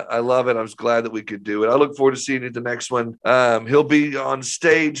I love it. I was glad that we could do it. I look forward to seeing you at the next one. He'll be on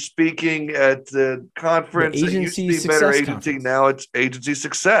stage speaking at the conference. The Agency it used to be Success Better Agency. Conference. Now it's Agency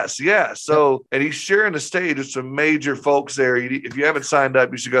Success. Yeah. So, and he's sharing the stage with some major folks there. If you haven't signed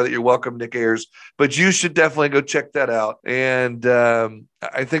up, you should go. That you're welcome, Nick Ayers. But you should definitely go check that out. And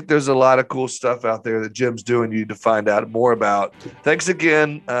I think there's a lot of cool stuff out there that Jim's doing. You need to find out more about. Thanks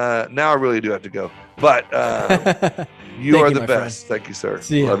again. Now I really do have to go, but you are the best. Friend. Thank you, sir.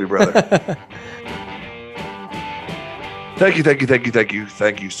 Love you, brother. Thank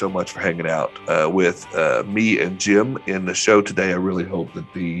you so much for hanging out with me and Jim in the show today. I really hope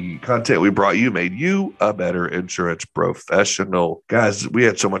that the content we brought you made you a better insurance professional. Guys, we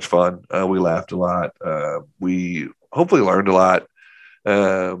had so much fun. We laughed a lot. We hopefully learned a lot.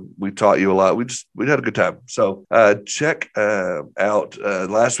 We taught you a lot. We had a good time. So check out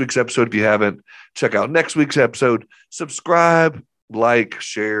last week's episode. If you haven't, check out next week's episode, subscribe, like,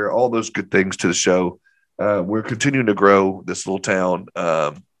 share, all those good things to the show. We're continuing to grow this little town.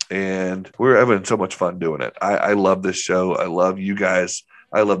 And we're having so much fun doing it. I love this show. I love you guys.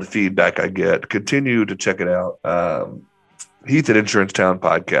 I love the feedback I get. Continue to check it out. Heath at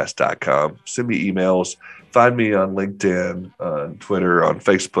insurancetownpodcast.com. Send me emails. Find me on LinkedIn, on Twitter, on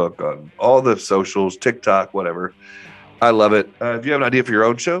Facebook, on all the socials, TikTok, whatever. I love it. If you have an idea for your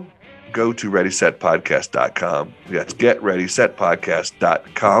own show, go to ReadySetPodcast.com. That's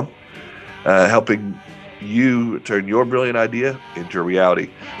GetReadySetPodcast.com, helping you turn your brilliant idea into a reality.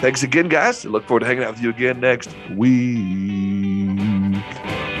 Thanks again, guys. I look forward to hanging out with you again next week.